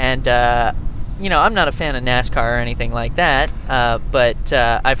 And, I'm not a fan of NASCAR or anything like that, but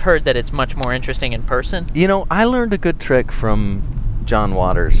I've heard that it's much more interesting in person. You know, I learned a good trick from John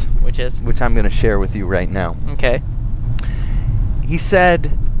Waters. Which I'm going to share with you right now. Okay. He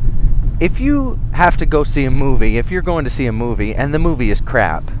said, if you have to go see a movie, if you're going to see a movie and the movie is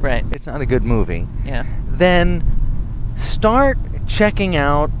crap, right? It's not a good movie. Yeah. Then start checking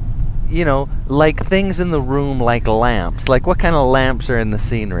out, like things in the room, like lamps. Like what kind of lamps are in the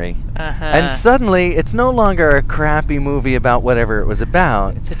scenery. Uh-huh. And suddenly, it's no longer a crappy movie about whatever it was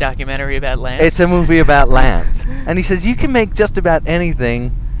about. It's a documentary about lamps. It's a movie about lamps. And he says, you can make just about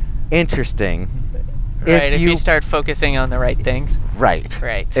anything interesting. Right, if you start focusing on the right things. Right.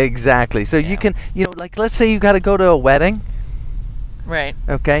 Right. Exactly. So you can, like let's say you got to go to a wedding. Right.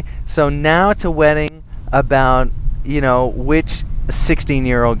 Okay. So now it's a wedding about, which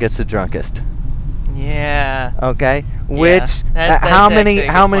 16-year-old gets the drunkest. Yeah. Okay. Yeah. Which how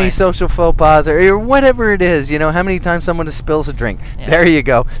many social faux pas or whatever it is, how many times someone spills a drink. Yeah. There you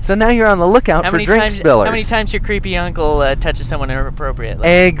go. So now you're on the lookout for drink spillers. How many times your creepy uncle touches someone inappropriately?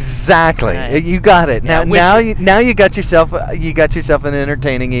 Exactly. Right. You got it. Yeah, now you got yourself an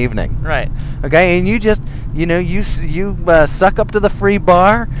entertaining evening. Right. Okay, and you just you suck up to the free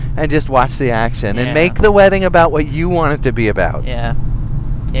bar and just watch the action and make the wedding about what you want it to be about. Yeah.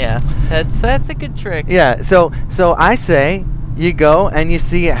 Yeah, that's a good trick. Yeah, so I say you go and you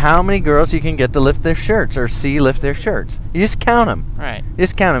see how many girls you can get to lift their shirts or lift their shirts. You just count them. Right. You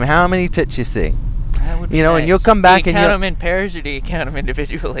just count them. How many tits you see. That would be nice. And you'll come back and do you count them in pairs or do you count them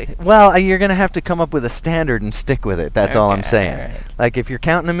individually? Well, you're going to have to come up with a standard and stick with it. That's all I'm saying. Right. Like if you're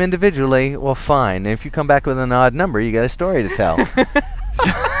counting them individually, well, fine. If you come back with an odd number, you got a story to tell.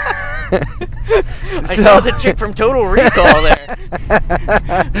 I saw the chick from Total Recall there.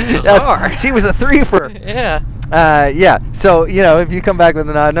 Bizarre. She was a threefer. Yeah. Yeah. So if you come back with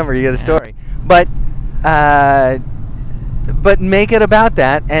an odd number, you get a story. But make it about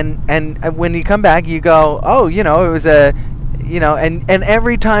that, and when you come back, you go, oh, it was a. And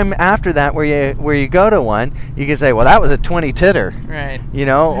every time after that where you go to one, you can say, well, that was a 20 titter. Right.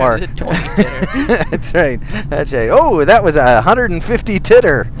 Or a 20 titter. That's right. Oh, that was a 150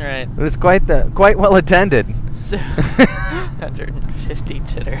 titter. Right. It was quite well attended. So 150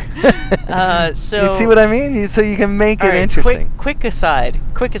 titter. So you see what I mean? So you can make it interesting. Quick aside.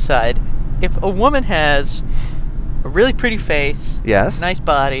 If a woman has a really pretty face. Yes. Nice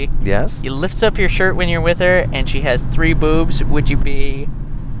body. Yes. You lift up your shirt when you're with her, and she has 3 boobs. Would you be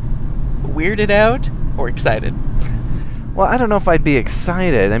weirded out or excited? Well, I don't know if I'd be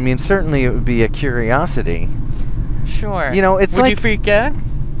excited. I mean, certainly it would be a curiosity. Sure. It's Would you freak out?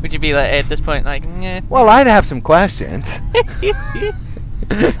 Would you be like at this point like? Nah. Well, I'd have some questions.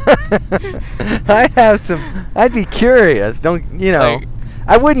 I'd be curious.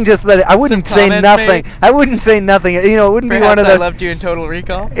 I wouldn't just let it. I wouldn't say nothing. I wouldn't say nothing. It wouldn't Perhaps be one of those. I loved you in Total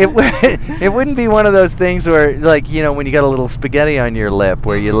Recall. It wouldn't be one of those things where, like, when you got a little spaghetti on your lip,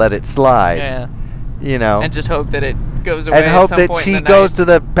 where you let it slide. Yeah. you know. And just hope that it goes away. And hope at some that point she in the goes night. to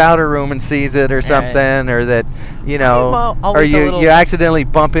the powder room and sees it or something, or that, you know, or always a you little- you accidentally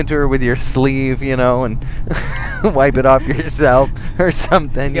bump into her with your sleeve, you know, and wipe it off yourself or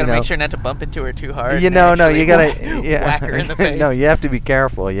something. You gotta know. make sure not to bump into her too hard. You and know, no, actually you gotta whack her in the face. No, you have to be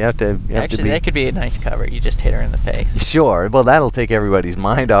careful. You have to. Actually, that could be a nice cover. You just hit her in the face. Sure. Well, that'll take everybody's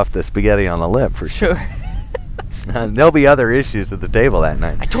mind off the spaghetti on the lip for sure. Sure. There'll be other issues at the table that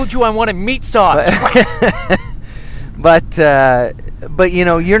night. I told you I wanted meat sauce. But you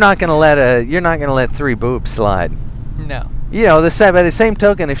know, you're not gonna let 3 boobs slide. No. You know, by the same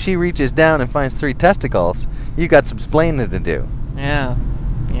token, if she reaches down and finds 3 testicles, you got some splaining to do. Yeah.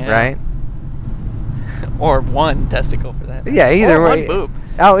 Right? Or 1 testicle for that. Yeah, either or way. 1 boob.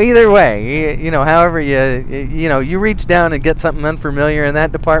 Oh, either way, you know, however you reach down and get something unfamiliar in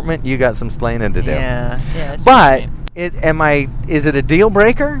that department, you got some splaining to do. Yeah. I see But what you mean. is it a deal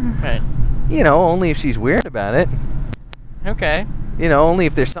breaker? Right. You know, only if she's weird about it. Okay. You know, only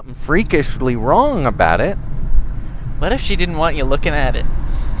if there's something freakishly wrong about it. What if she didn't want you looking at it?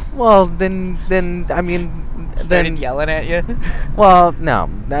 Well, then I mean, Started yelling at you. Well, no.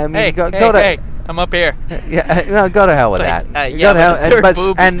 I mean, Hey, go hey, to hey! I'm up here. yeah, no, go to hell with It's that. like, Go yeah, to hell, but the third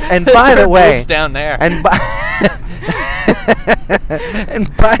boob's, and by the way, boob's down there. and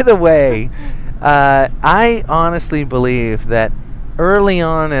by the way, I honestly believe that early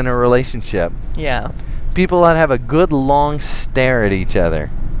on in a relationship, yeah. people that have a good long stare at each other.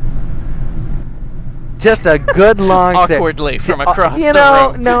 Just a good long stare. Awkwardly from across you the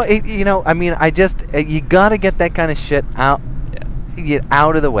know, room. no, you know, I mean, you gotta get that kind of shit out, get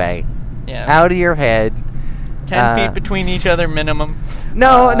out of the way, out of your head. 10 feet between each other minimum.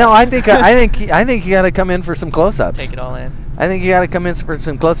 No, I think you gotta come in for some close-ups. Take it all in. I think you gotta come in for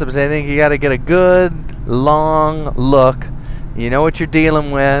some close-ups. I think you gotta get a good long look. You know what you're dealing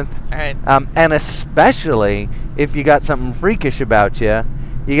with. All right. And especially if you got something freakish about you,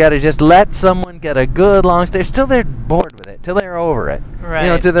 you got to just let someone get a good long stare. Till they're bored with it. Till they're over it. Right. You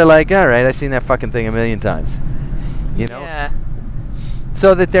know, till they're like, all right, I've seen that fucking thing a million times. You know. Yeah.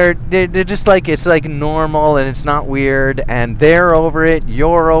 So that they're just like, it's like normal and it's not weird and they're over it.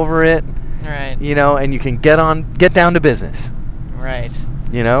 You're over it. Right. You know, and you can get down to business. Right.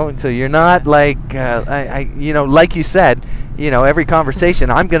 You know, so you're not like, you know, like you said, you know, every conversation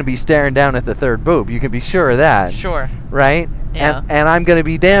I'm going to be staring down at the third boob. You can be sure of that. Sure. Right? Yeah. And I'm going to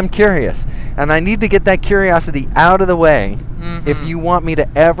be damn curious. And I need to get that curiosity out of the way if you want me to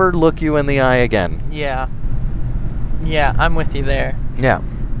ever look you in the eye again. Yeah. Yeah, I'm with you there. Yeah.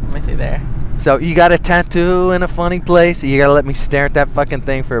 I'm with you there. So you got a tattoo in a funny place. You got to let me stare at that fucking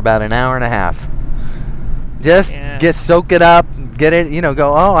thing for about an hour and a half. Just soak it up, get it, you know,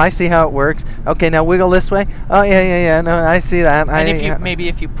 go, oh, I see how it works. Okay, now wiggle this way. Oh, yeah, no, I see that. And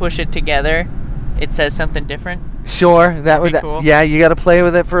if you push it together, it says something different. Sure, that would be cool. Yeah, you got to play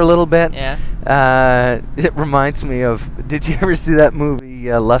with it for a little bit. Yeah. It reminds me of, did you ever see that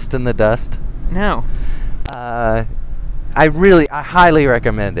movie Lust in the Dust? No. I highly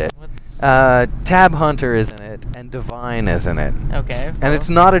recommend it. Tab Hunter is in it, and Divine is in it. Okay. And it's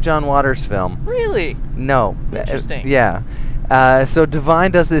not a John Waters film. Really? No. Interesting. Yeah. So Divine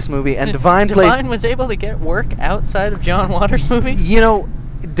does this movie, and Divine plays... Divine was able to get work outside of John Waters' movie? You know,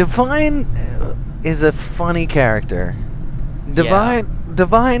 Divine is a funny character.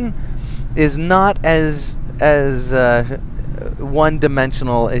 Divine is not as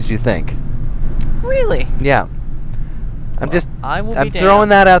one-dimensional as you think. Really? Yeah. I'm throwing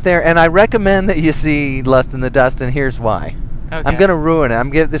that out there, and I recommend that you see Lust in the Dust, and here's why. Okay. I'm gonna ruin it.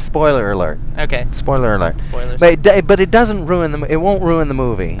 I'm giving this spoiler alert. Okay. Spoiler alert. Spoilers. But it doesn't ruin it won't ruin the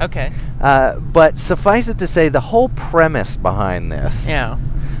movie. Okay. But suffice it to say, the whole premise behind this. Yeah.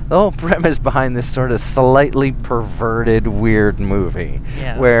 The whole premise behind this sort of slightly perverted, weird movie,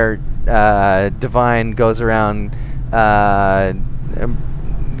 where Divine goes around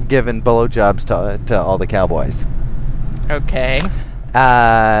giving blowjobs to all the cowboys. Okay. So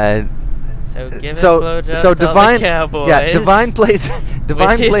give blowjobs so to all Divine, the cowboys. yeah, Divine plays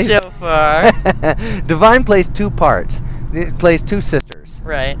so far. Divine plays 2 parts. It plays 2 sisters.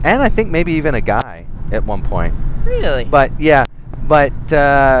 Right. And I think maybe even a guy at one point. Really? But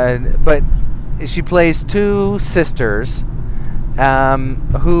she plays 2 sisters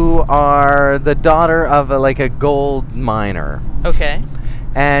who are the daughter of a gold miner. Okay.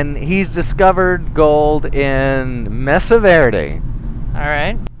 And he's discovered gold in Mesa Verde. All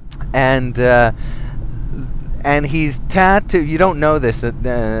right. And he's tattooed. You don't know this,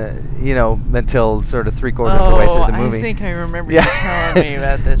 until sort of 3/4 of the way through the movie. I think I remember you telling me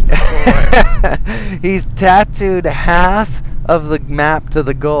about this before. He's tattooed half of the map to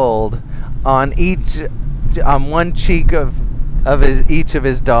the gold on one cheek of each of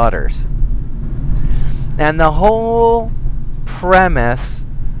his daughters. And the whole premise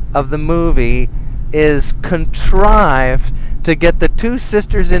of the movie is contrived to get the two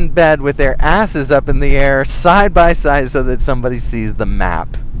sisters in bed with their asses up in the air side by side so that somebody sees the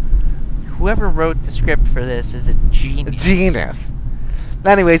map. Whoever wrote the script for this is a genius.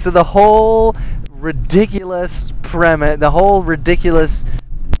 Anyway, so the whole ridiculous premise, the whole ridiculous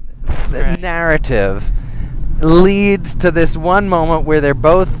narrative leads to this one moment where they're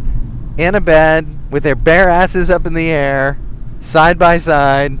both in a bed with their bare asses up in the air, side by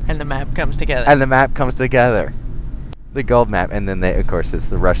side. And the map comes together. The gold map, and then of course it's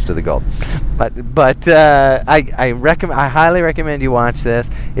the rush to the gold. But I highly recommend you watch this.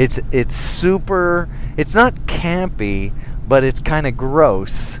 It's super. It's not campy, but it's kind of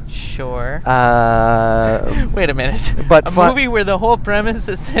gross. Sure. Wait a minute. But a movie where the whole premise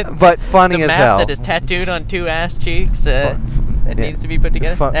is that but funny the as map hell. that is tattooed on two ass cheeks that needs to be put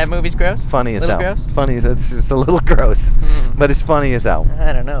together. That movie's gross. Funny as hell. Gross? Funny as it's just a little gross, but it's funny as hell.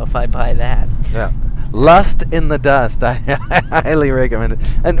 I don't know if I buy that. Yeah. Lust in the Dust. I highly recommend it.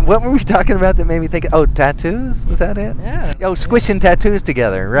 And what were we talking about that made me think? Oh, tattoos? Was that it? Yeah. Oh, squishing tattoos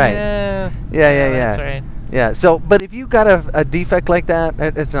together. Right. Yeah. Yeah. That's right. Yeah. So, but if you've got a defect like that,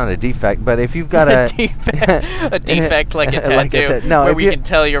 it's not a defect, but if you've got a defect like a tattoo, like where we can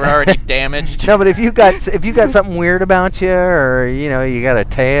tell you're already damaged. No, but if you got something weird about you, or you got a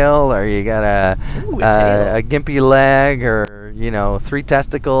tail, or you got a gimpy leg, or 3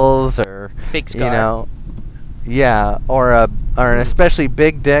 testicles, or big scar. Or an especially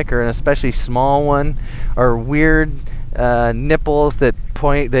big dick, or an especially small one, or weird nipples that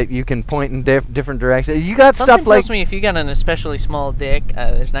you can point in different directions. You got Something stuff like. Tells me if you got an especially small dick,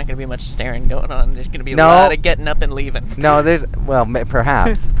 there's not going to be much staring going on. There's going to be a lot of getting up and leaving. No,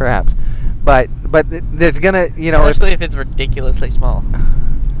 perhaps, but there's gonna especially if it's ridiculously small.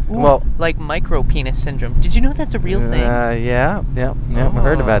 Ooh, well, like micro penis syndrome. Did you know that's a real thing? Yeah. I've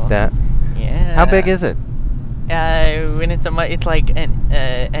heard about that. Yeah. How big is it? When it's like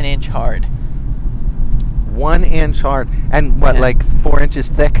an inch hard. 1 inch hard, and what, like 4 inches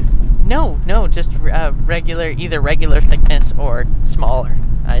thick? No, just either regular thickness or smaller.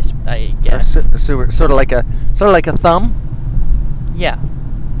 I guess. Sort of like a thumb. Yeah.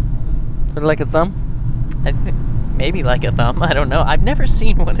 Sort of like a thumb. I think maybe like a thumb. I don't know. I've never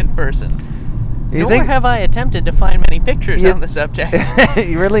seen one in person. Nor have I attempted to find many pictures on the subject.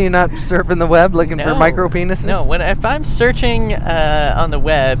 You're not surfing the web looking for micro penises? No, if I'm searching on the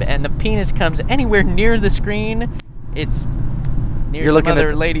web and the penis comes anywhere near the screen, it's near some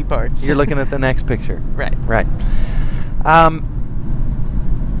other lady parts. You're looking at the next picture. Right.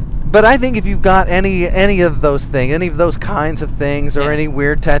 But I think if you've got any of those things, any of those kinds of things, or any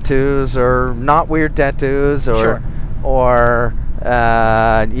weird tattoos, or not weird tattoos, or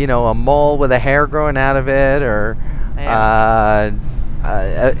a mole with a hair growing out of it, or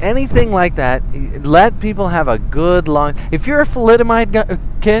anything like that, let people have a good long. If you're a thalidomide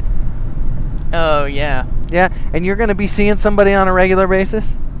kid, oh yeah, and you're going to be seeing somebody on a regular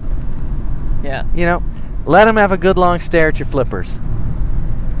basis, let them have a good long stare at your flippers.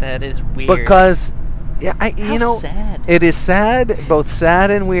 That is weird. Because, sad. It is sad, both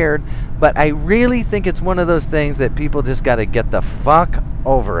sad and weird. But I really think it's one of those things that people just got to get the fuck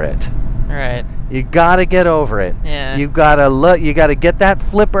over it. Right. You got to get over it. Yeah. You got to get that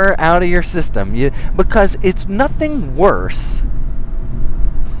flipper out of your system. Because it's nothing worse.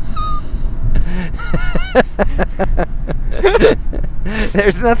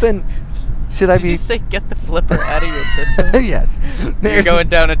 There's nothing. Should I Did you say get the flipper out of your system? Yes. You're going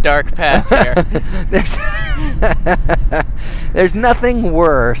down a dark path here. There's nothing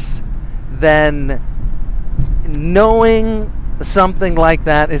worse than knowing something like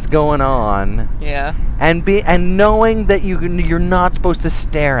that is going on. Yeah. And knowing that you're not supposed to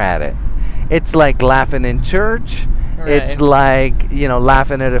stare at it. It's like laughing in church. Right. It's like,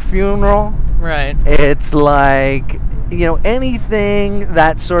 laughing at a funeral. Right. It's like, anything,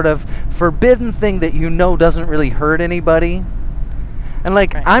 that sort of forbidden thing that doesn't really hurt anybody. And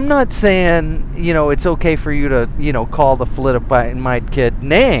I'm not saying, it's okay for you to, call the thalidomide kid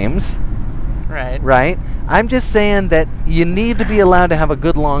names. Right. Right? I'm just saying that you need to be allowed to have a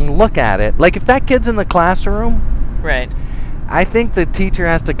good long look at it. Like if that kid's in the classroom. Right. I think the teacher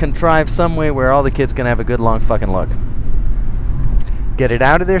has to contrive some way where all the kids can have a good long fucking look. Get it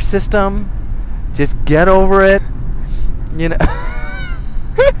out of their system. Just get over it.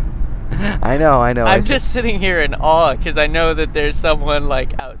 I know. I'm just sitting here in awe because I know that there's someone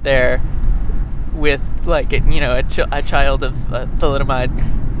out there with a child of thalidomide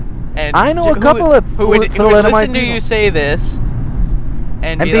And I know a couple of who would listen to you say this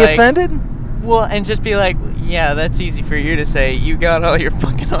and be like, offended? Well, and just be like, yeah, that's easy for you to say. You got all your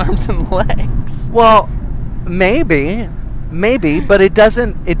fucking arms and legs. Well, maybe, but it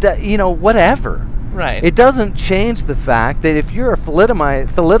doesn't. Whatever. Right. It doesn't change the fact that if you're a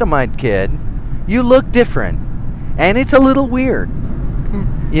thalidomide kid, you look different, and it's a little weird.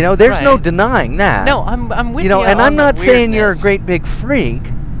 There's no denying that. No, I'm with you. And I'm not saying you're a great big freak,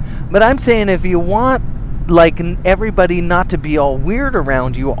 but I'm saying if you want everybody not to be all weird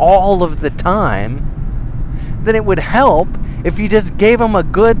around you all of the time, then it would help if you just gave them a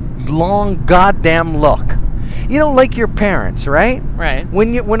good long goddamn look. Like your parents, right? Right.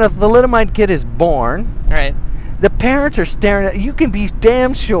 When a thalidomide kid is born, right, the parents are staring at you. Can be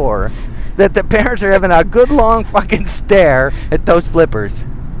damn sure that the parents are having a good long fucking stare at those flippers.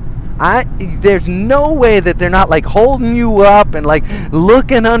 There's no way that they're not like holding you up and like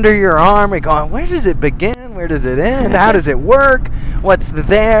looking under your arm and going, where does it begin? Where does it end? How does it work? What's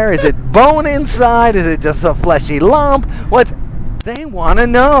there? Is it bone inside? Is it just a fleshy lump? They want to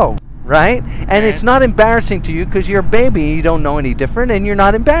know, right? And it's not embarrassing to you because you're a baby, you don't know any different, and you're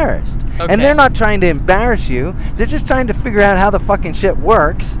not embarrassed. Okay. And they're not trying to embarrass you. They're just trying to figure out how the fucking shit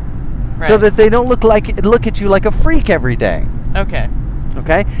works, so that they don't look at you like a freak every day. Okay.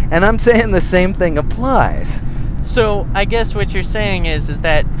 Okay? And I'm saying the same thing applies. So I guess what you're saying is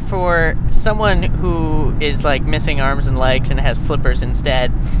that for someone who is like missing arms and legs and has flippers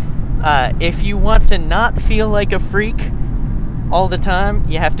instead, if you want to not feel like a freak all the time,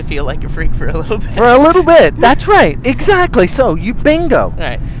 you have to feel like a freak for a little bit. For a little bit. That's right. Exactly. So you bingo.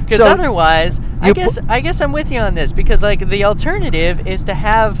 Right. Because otherwise, I guess I'm with you on this, because like the alternative is to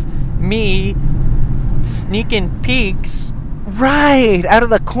have me sneaking peeks. Right, out of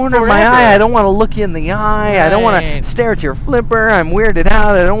the corner of my eye. I don't want to look you in the eye. Right. I don't want to stare at your flipper. I'm weirded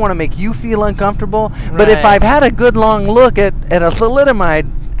out. I don't want to make you feel uncomfortable. Right. But if I've had a good long look at a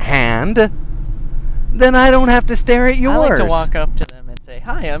thalidomide hand, then I don't have to stare at yours. I like to walk up to them and say,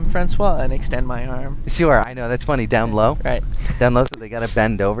 hi, I'm Francois, and extend my arm. Sure, I know. That's funny. Down low. Right. Down low, so they got to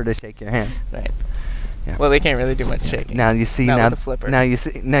bend over to shake your hand. Right. Yeah. Well, they can't really do much shaking. Now you see. Now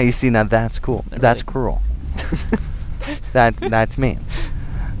you see. Now that's cool. Really. That's cruel. That's mean.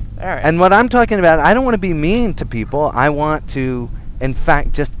 All right. And what I'm talking about, I don't want to be mean to people. I want to, in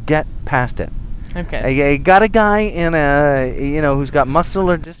fact, just get past it. Okay. I got a guy in who's got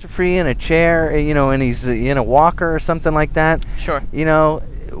muscular dystrophy in a chair, and he's in a walker or something like that. Sure.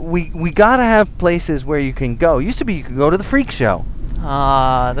 We gotta have places where you can go. Used to be you could go to the freak show.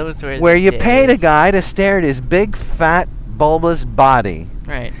 Ah, those were where you paid a guy to stare at his big, fat, bulbous body.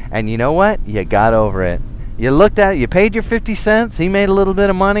 Right. And you know what? You got over it. You looked at it, you paid your 50 cents, he made a little bit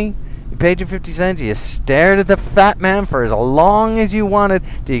of money, you paid your 50 cents, you stared at the fat man for as long as you wanted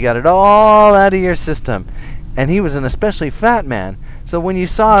till you got it all out of your system. And he was an especially fat man. So when you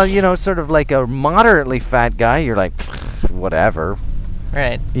saw, sort of like a moderately fat guy, you're like, whatever.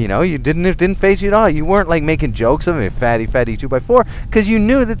 Right. You didn't faze you at all. You weren't like making jokes of him, fatty 2x4, because you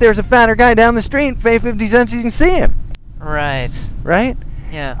knew that there's a fatter guy down the street, pay 50 cents, you can see him. Right. Right?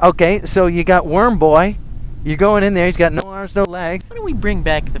 Yeah. Okay, so you got Worm Boy. You're going in there. He's got no arms, no legs. Why don't we bring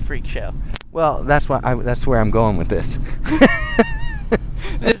back the freak show? Well, that's where I'm going with this.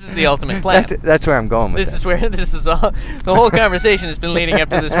 This is the ultimate plan. That's where I'm going with this. This is all. The whole conversation has been leading up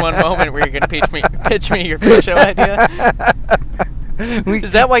to this one moment where you're going to pitch me your freak show idea.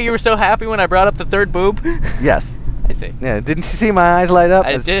 Is that why you were so happy when I brought up the third boob? Yes. I see. Yeah. Didn't you see my eyes light up?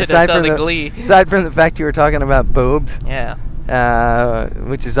 I did. I saw the glee. Aside from the fact you were talking about boobs. Yeah.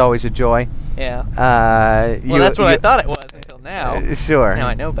 Which is always a joy. Yeah. Well, that's what I thought it was until now. Sure. Now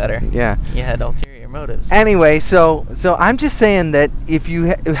I know better. Yeah. You had ulterior motives. Anyway, so I'm just saying that if you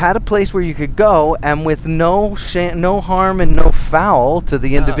had a place where you could go and with no harm and no foul to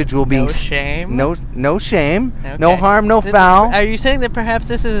the individual being... No shame? No shame. Okay. No harm, no foul. Are you saying that perhaps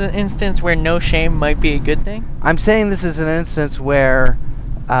this is an instance where no shame might be a good thing? I'm saying this is an instance where...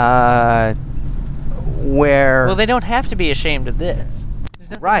 Well, they don't have to be ashamed of this.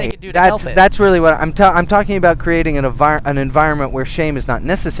 Right. That's really what I'm talking about, creating an environment where shame is not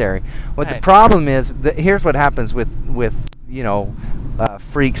necessary. What the problem is, here's what happens with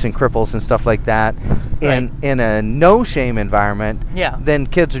freaks and cripples and stuff like that. In a no shame environment, then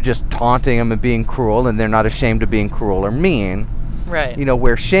kids are just taunting them and being cruel, and they're not ashamed of being cruel or mean. Right.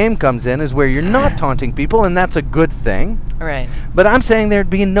 Where shame comes in is where you're not taunting people, and that's a good thing. Right. But I'm saying there'd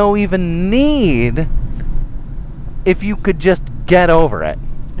be no even need if you could just get over it.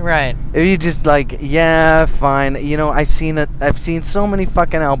 Right. If you just fine. I've seen so many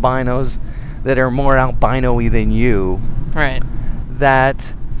fucking albinos that are more albino-y than you. Right.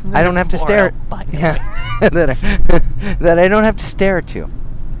 That I don't have to stare at that I don't have to stare at you.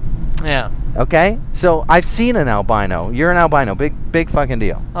 Yeah. Okay? So I've seen an albino. You're an albino. Big fucking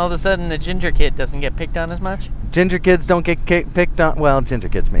deal. All of a sudden the ginger kid doesn't get picked on as much? Ginger kids don't get picked on. Well, ginger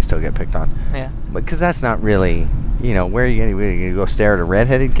kids may still get picked on. Yeah. Because that's not really, where are you going to go stare at a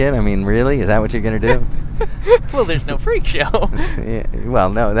redheaded kid? I mean, really? Is that what you're going to do? Well, there's no freak show. Yeah, well,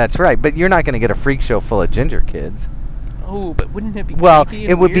 no, that's right. But you're not going to get a freak show full of ginger kids. Oh, but wouldn't it be well, creepy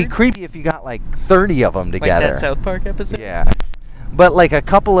and it would weird? be creepy if you got like 30 of them together. Like that South Park episode? Yeah. But like a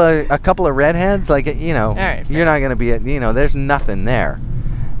couple of redheads, like, right, you're not going to be, there's nothing there.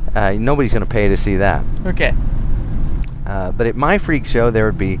 Nobody's going to pay to see that. Okay. But at my freak show, there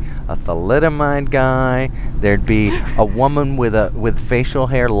would be a thalidomide guy. There'd be a woman with facial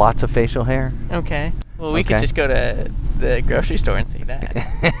hair, lots of facial hair. Okay. Well, we could just go to the grocery store and see that.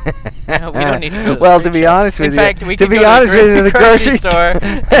 No, we don't need to go to well, the to be show. honest with In you, fact, we to could be go honest to with you, the grocery store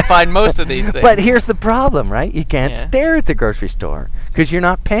and find most of these things. But here's the problem, right? You can't Yeah. stare at the grocery store because you're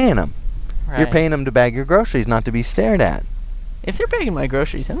not paying them. Right. You're paying them to bag your groceries, not to be stared at. If they're bagging my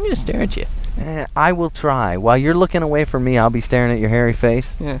groceries, I'm going to stare at you. I will try. While you're looking away from me, I'll be staring at your hairy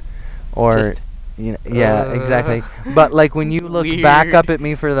face. Yeah. Or, yeah, exactly. But like when you look back Weird. up at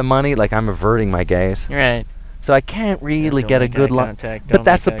me for the money, like I'm averting my gaze. Right. So I can't really Don't get a make good eye long. contact, But don't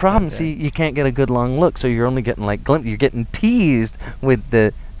that's the make eye problem. contact. See, you can't get a good long look, so you're only getting like glimpse. You're getting teased with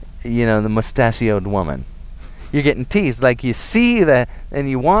the mustachioed woman. You're getting teased. Like you see that, and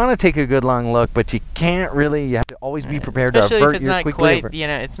you want to take a good long look, but you can't really. You have to always be prepared Especially to avert if it's your not quick quite, lever.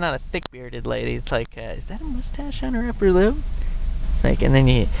 it's not a thick bearded lady. It's like, is that a mustache on her upper lip? It's like, and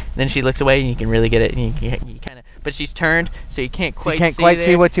then she looks away, and you can really get it, and you kind of. But she's turned, so you can't quite.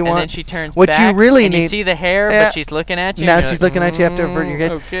 See what you want. And then she turns what back. You really and need. You see the hair, but she's looking at you. Now and she's looking at you. You have to avert your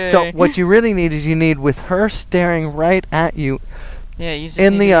gaze. Okay. So what you really need is with her staring right at you. Yeah, you just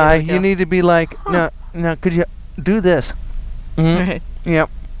in need the to eye. go, You need to be like, no, could you do this? Mm-hmm. Right. Yep.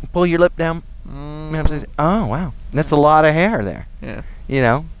 Pull your lip down. Oh wow, that's a lot of hair there.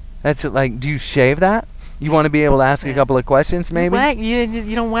 Yeah. That's like. Do you shave that? You want to be able to ask a couple of questions, maybe?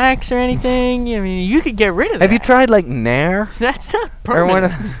 You don't wax or anything. I mean, you could get rid of that. Have you tried like Nair? That's not Or one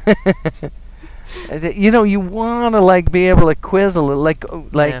permanent. of you want to like be able to quiz a little,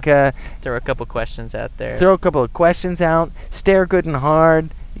 Throw a couple questions out there. Throw a couple of questions out. Stare good and hard.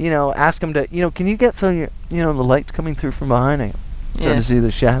 Ask them to. Can you get the light's coming through from behind you, so to see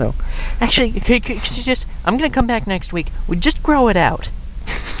the shadow. Actually, could you just? I'm gonna come back next week. We just grow it out.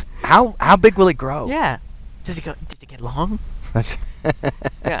 How big will it grow? Yeah. Does it get long?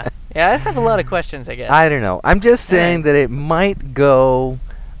 Yeah. Yeah, I have a lot of questions, I guess. I don't know. I'm just saying that it might go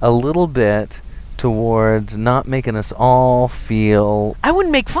a little bit towards not making us all feel. I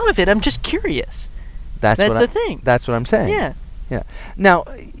wouldn't make fun of it. I'm just curious. That's the thing. That's what I'm saying. Yeah. Yeah. Now,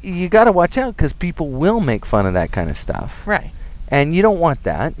 you got to watch out because people will make fun of that kind of stuff. Right. And you don't want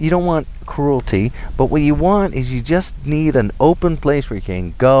that. You don't want cruelty. But what you want is you just need an open place where you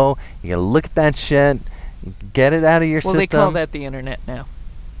can go. You can look at that shit. You can get it out of your system. Well, they call that the internet now.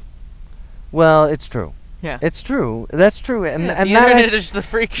 Well, it's true. Yeah. It's true. That's true. And the that internet is the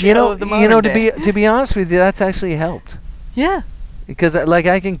freak show of the modern day. to be honest with you, that's actually helped. Yeah. Because like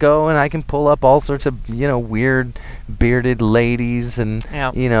I can go and I can pull up all sorts of weird bearded ladies and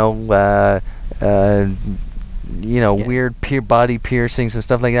weird body piercings and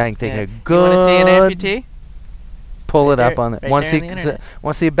stuff like that. I can take a good. You want to see an amputee? Pull it up on it. Want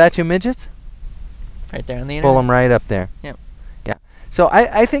to see a batch of midgets? Right there on the internet. Pull them right up there. Yep. Yeah. So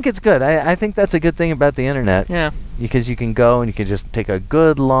I think it's good. I think that's a good thing about the internet. Yeah. Because you can go and you can just take a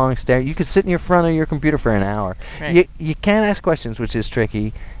good long stare. You can sit in your front of your computer for an hour. Right. You can't ask questions, which is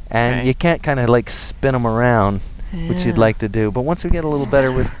tricky, and you can't kind of like spin them around, which you'd like to do. But once we get a little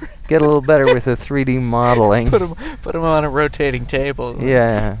better with the 3D modeling, put them on a rotating table.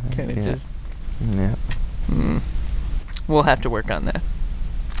 Yeah. Kind of just. Yeah. We'll have to work on that.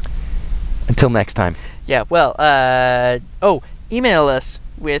 Until next time. Yeah. Well. Email us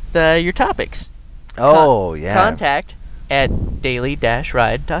with your topics. Contact at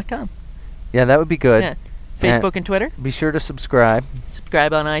daily-ride.com. Yeah, that would be good. Yeah. Facebook and Twitter. Be sure to subscribe.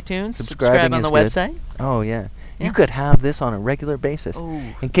 Subscribe on iTunes. Subscribe on the good. website. Oh, yeah. You could have this on a regular basis. Oh.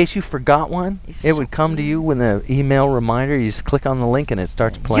 In case you forgot one, it would come to you when the email reminder. You just click on the link and it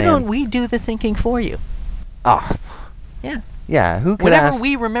starts playing. We do the thinking for you. Oh. Yeah. Yeah, who could Whenever ask?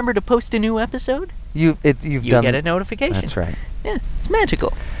 we remember to post a new episode, you've done get a notification. That's right. Yeah, it's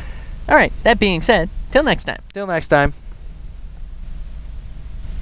magical. All right, that being said, till next time. Till next time.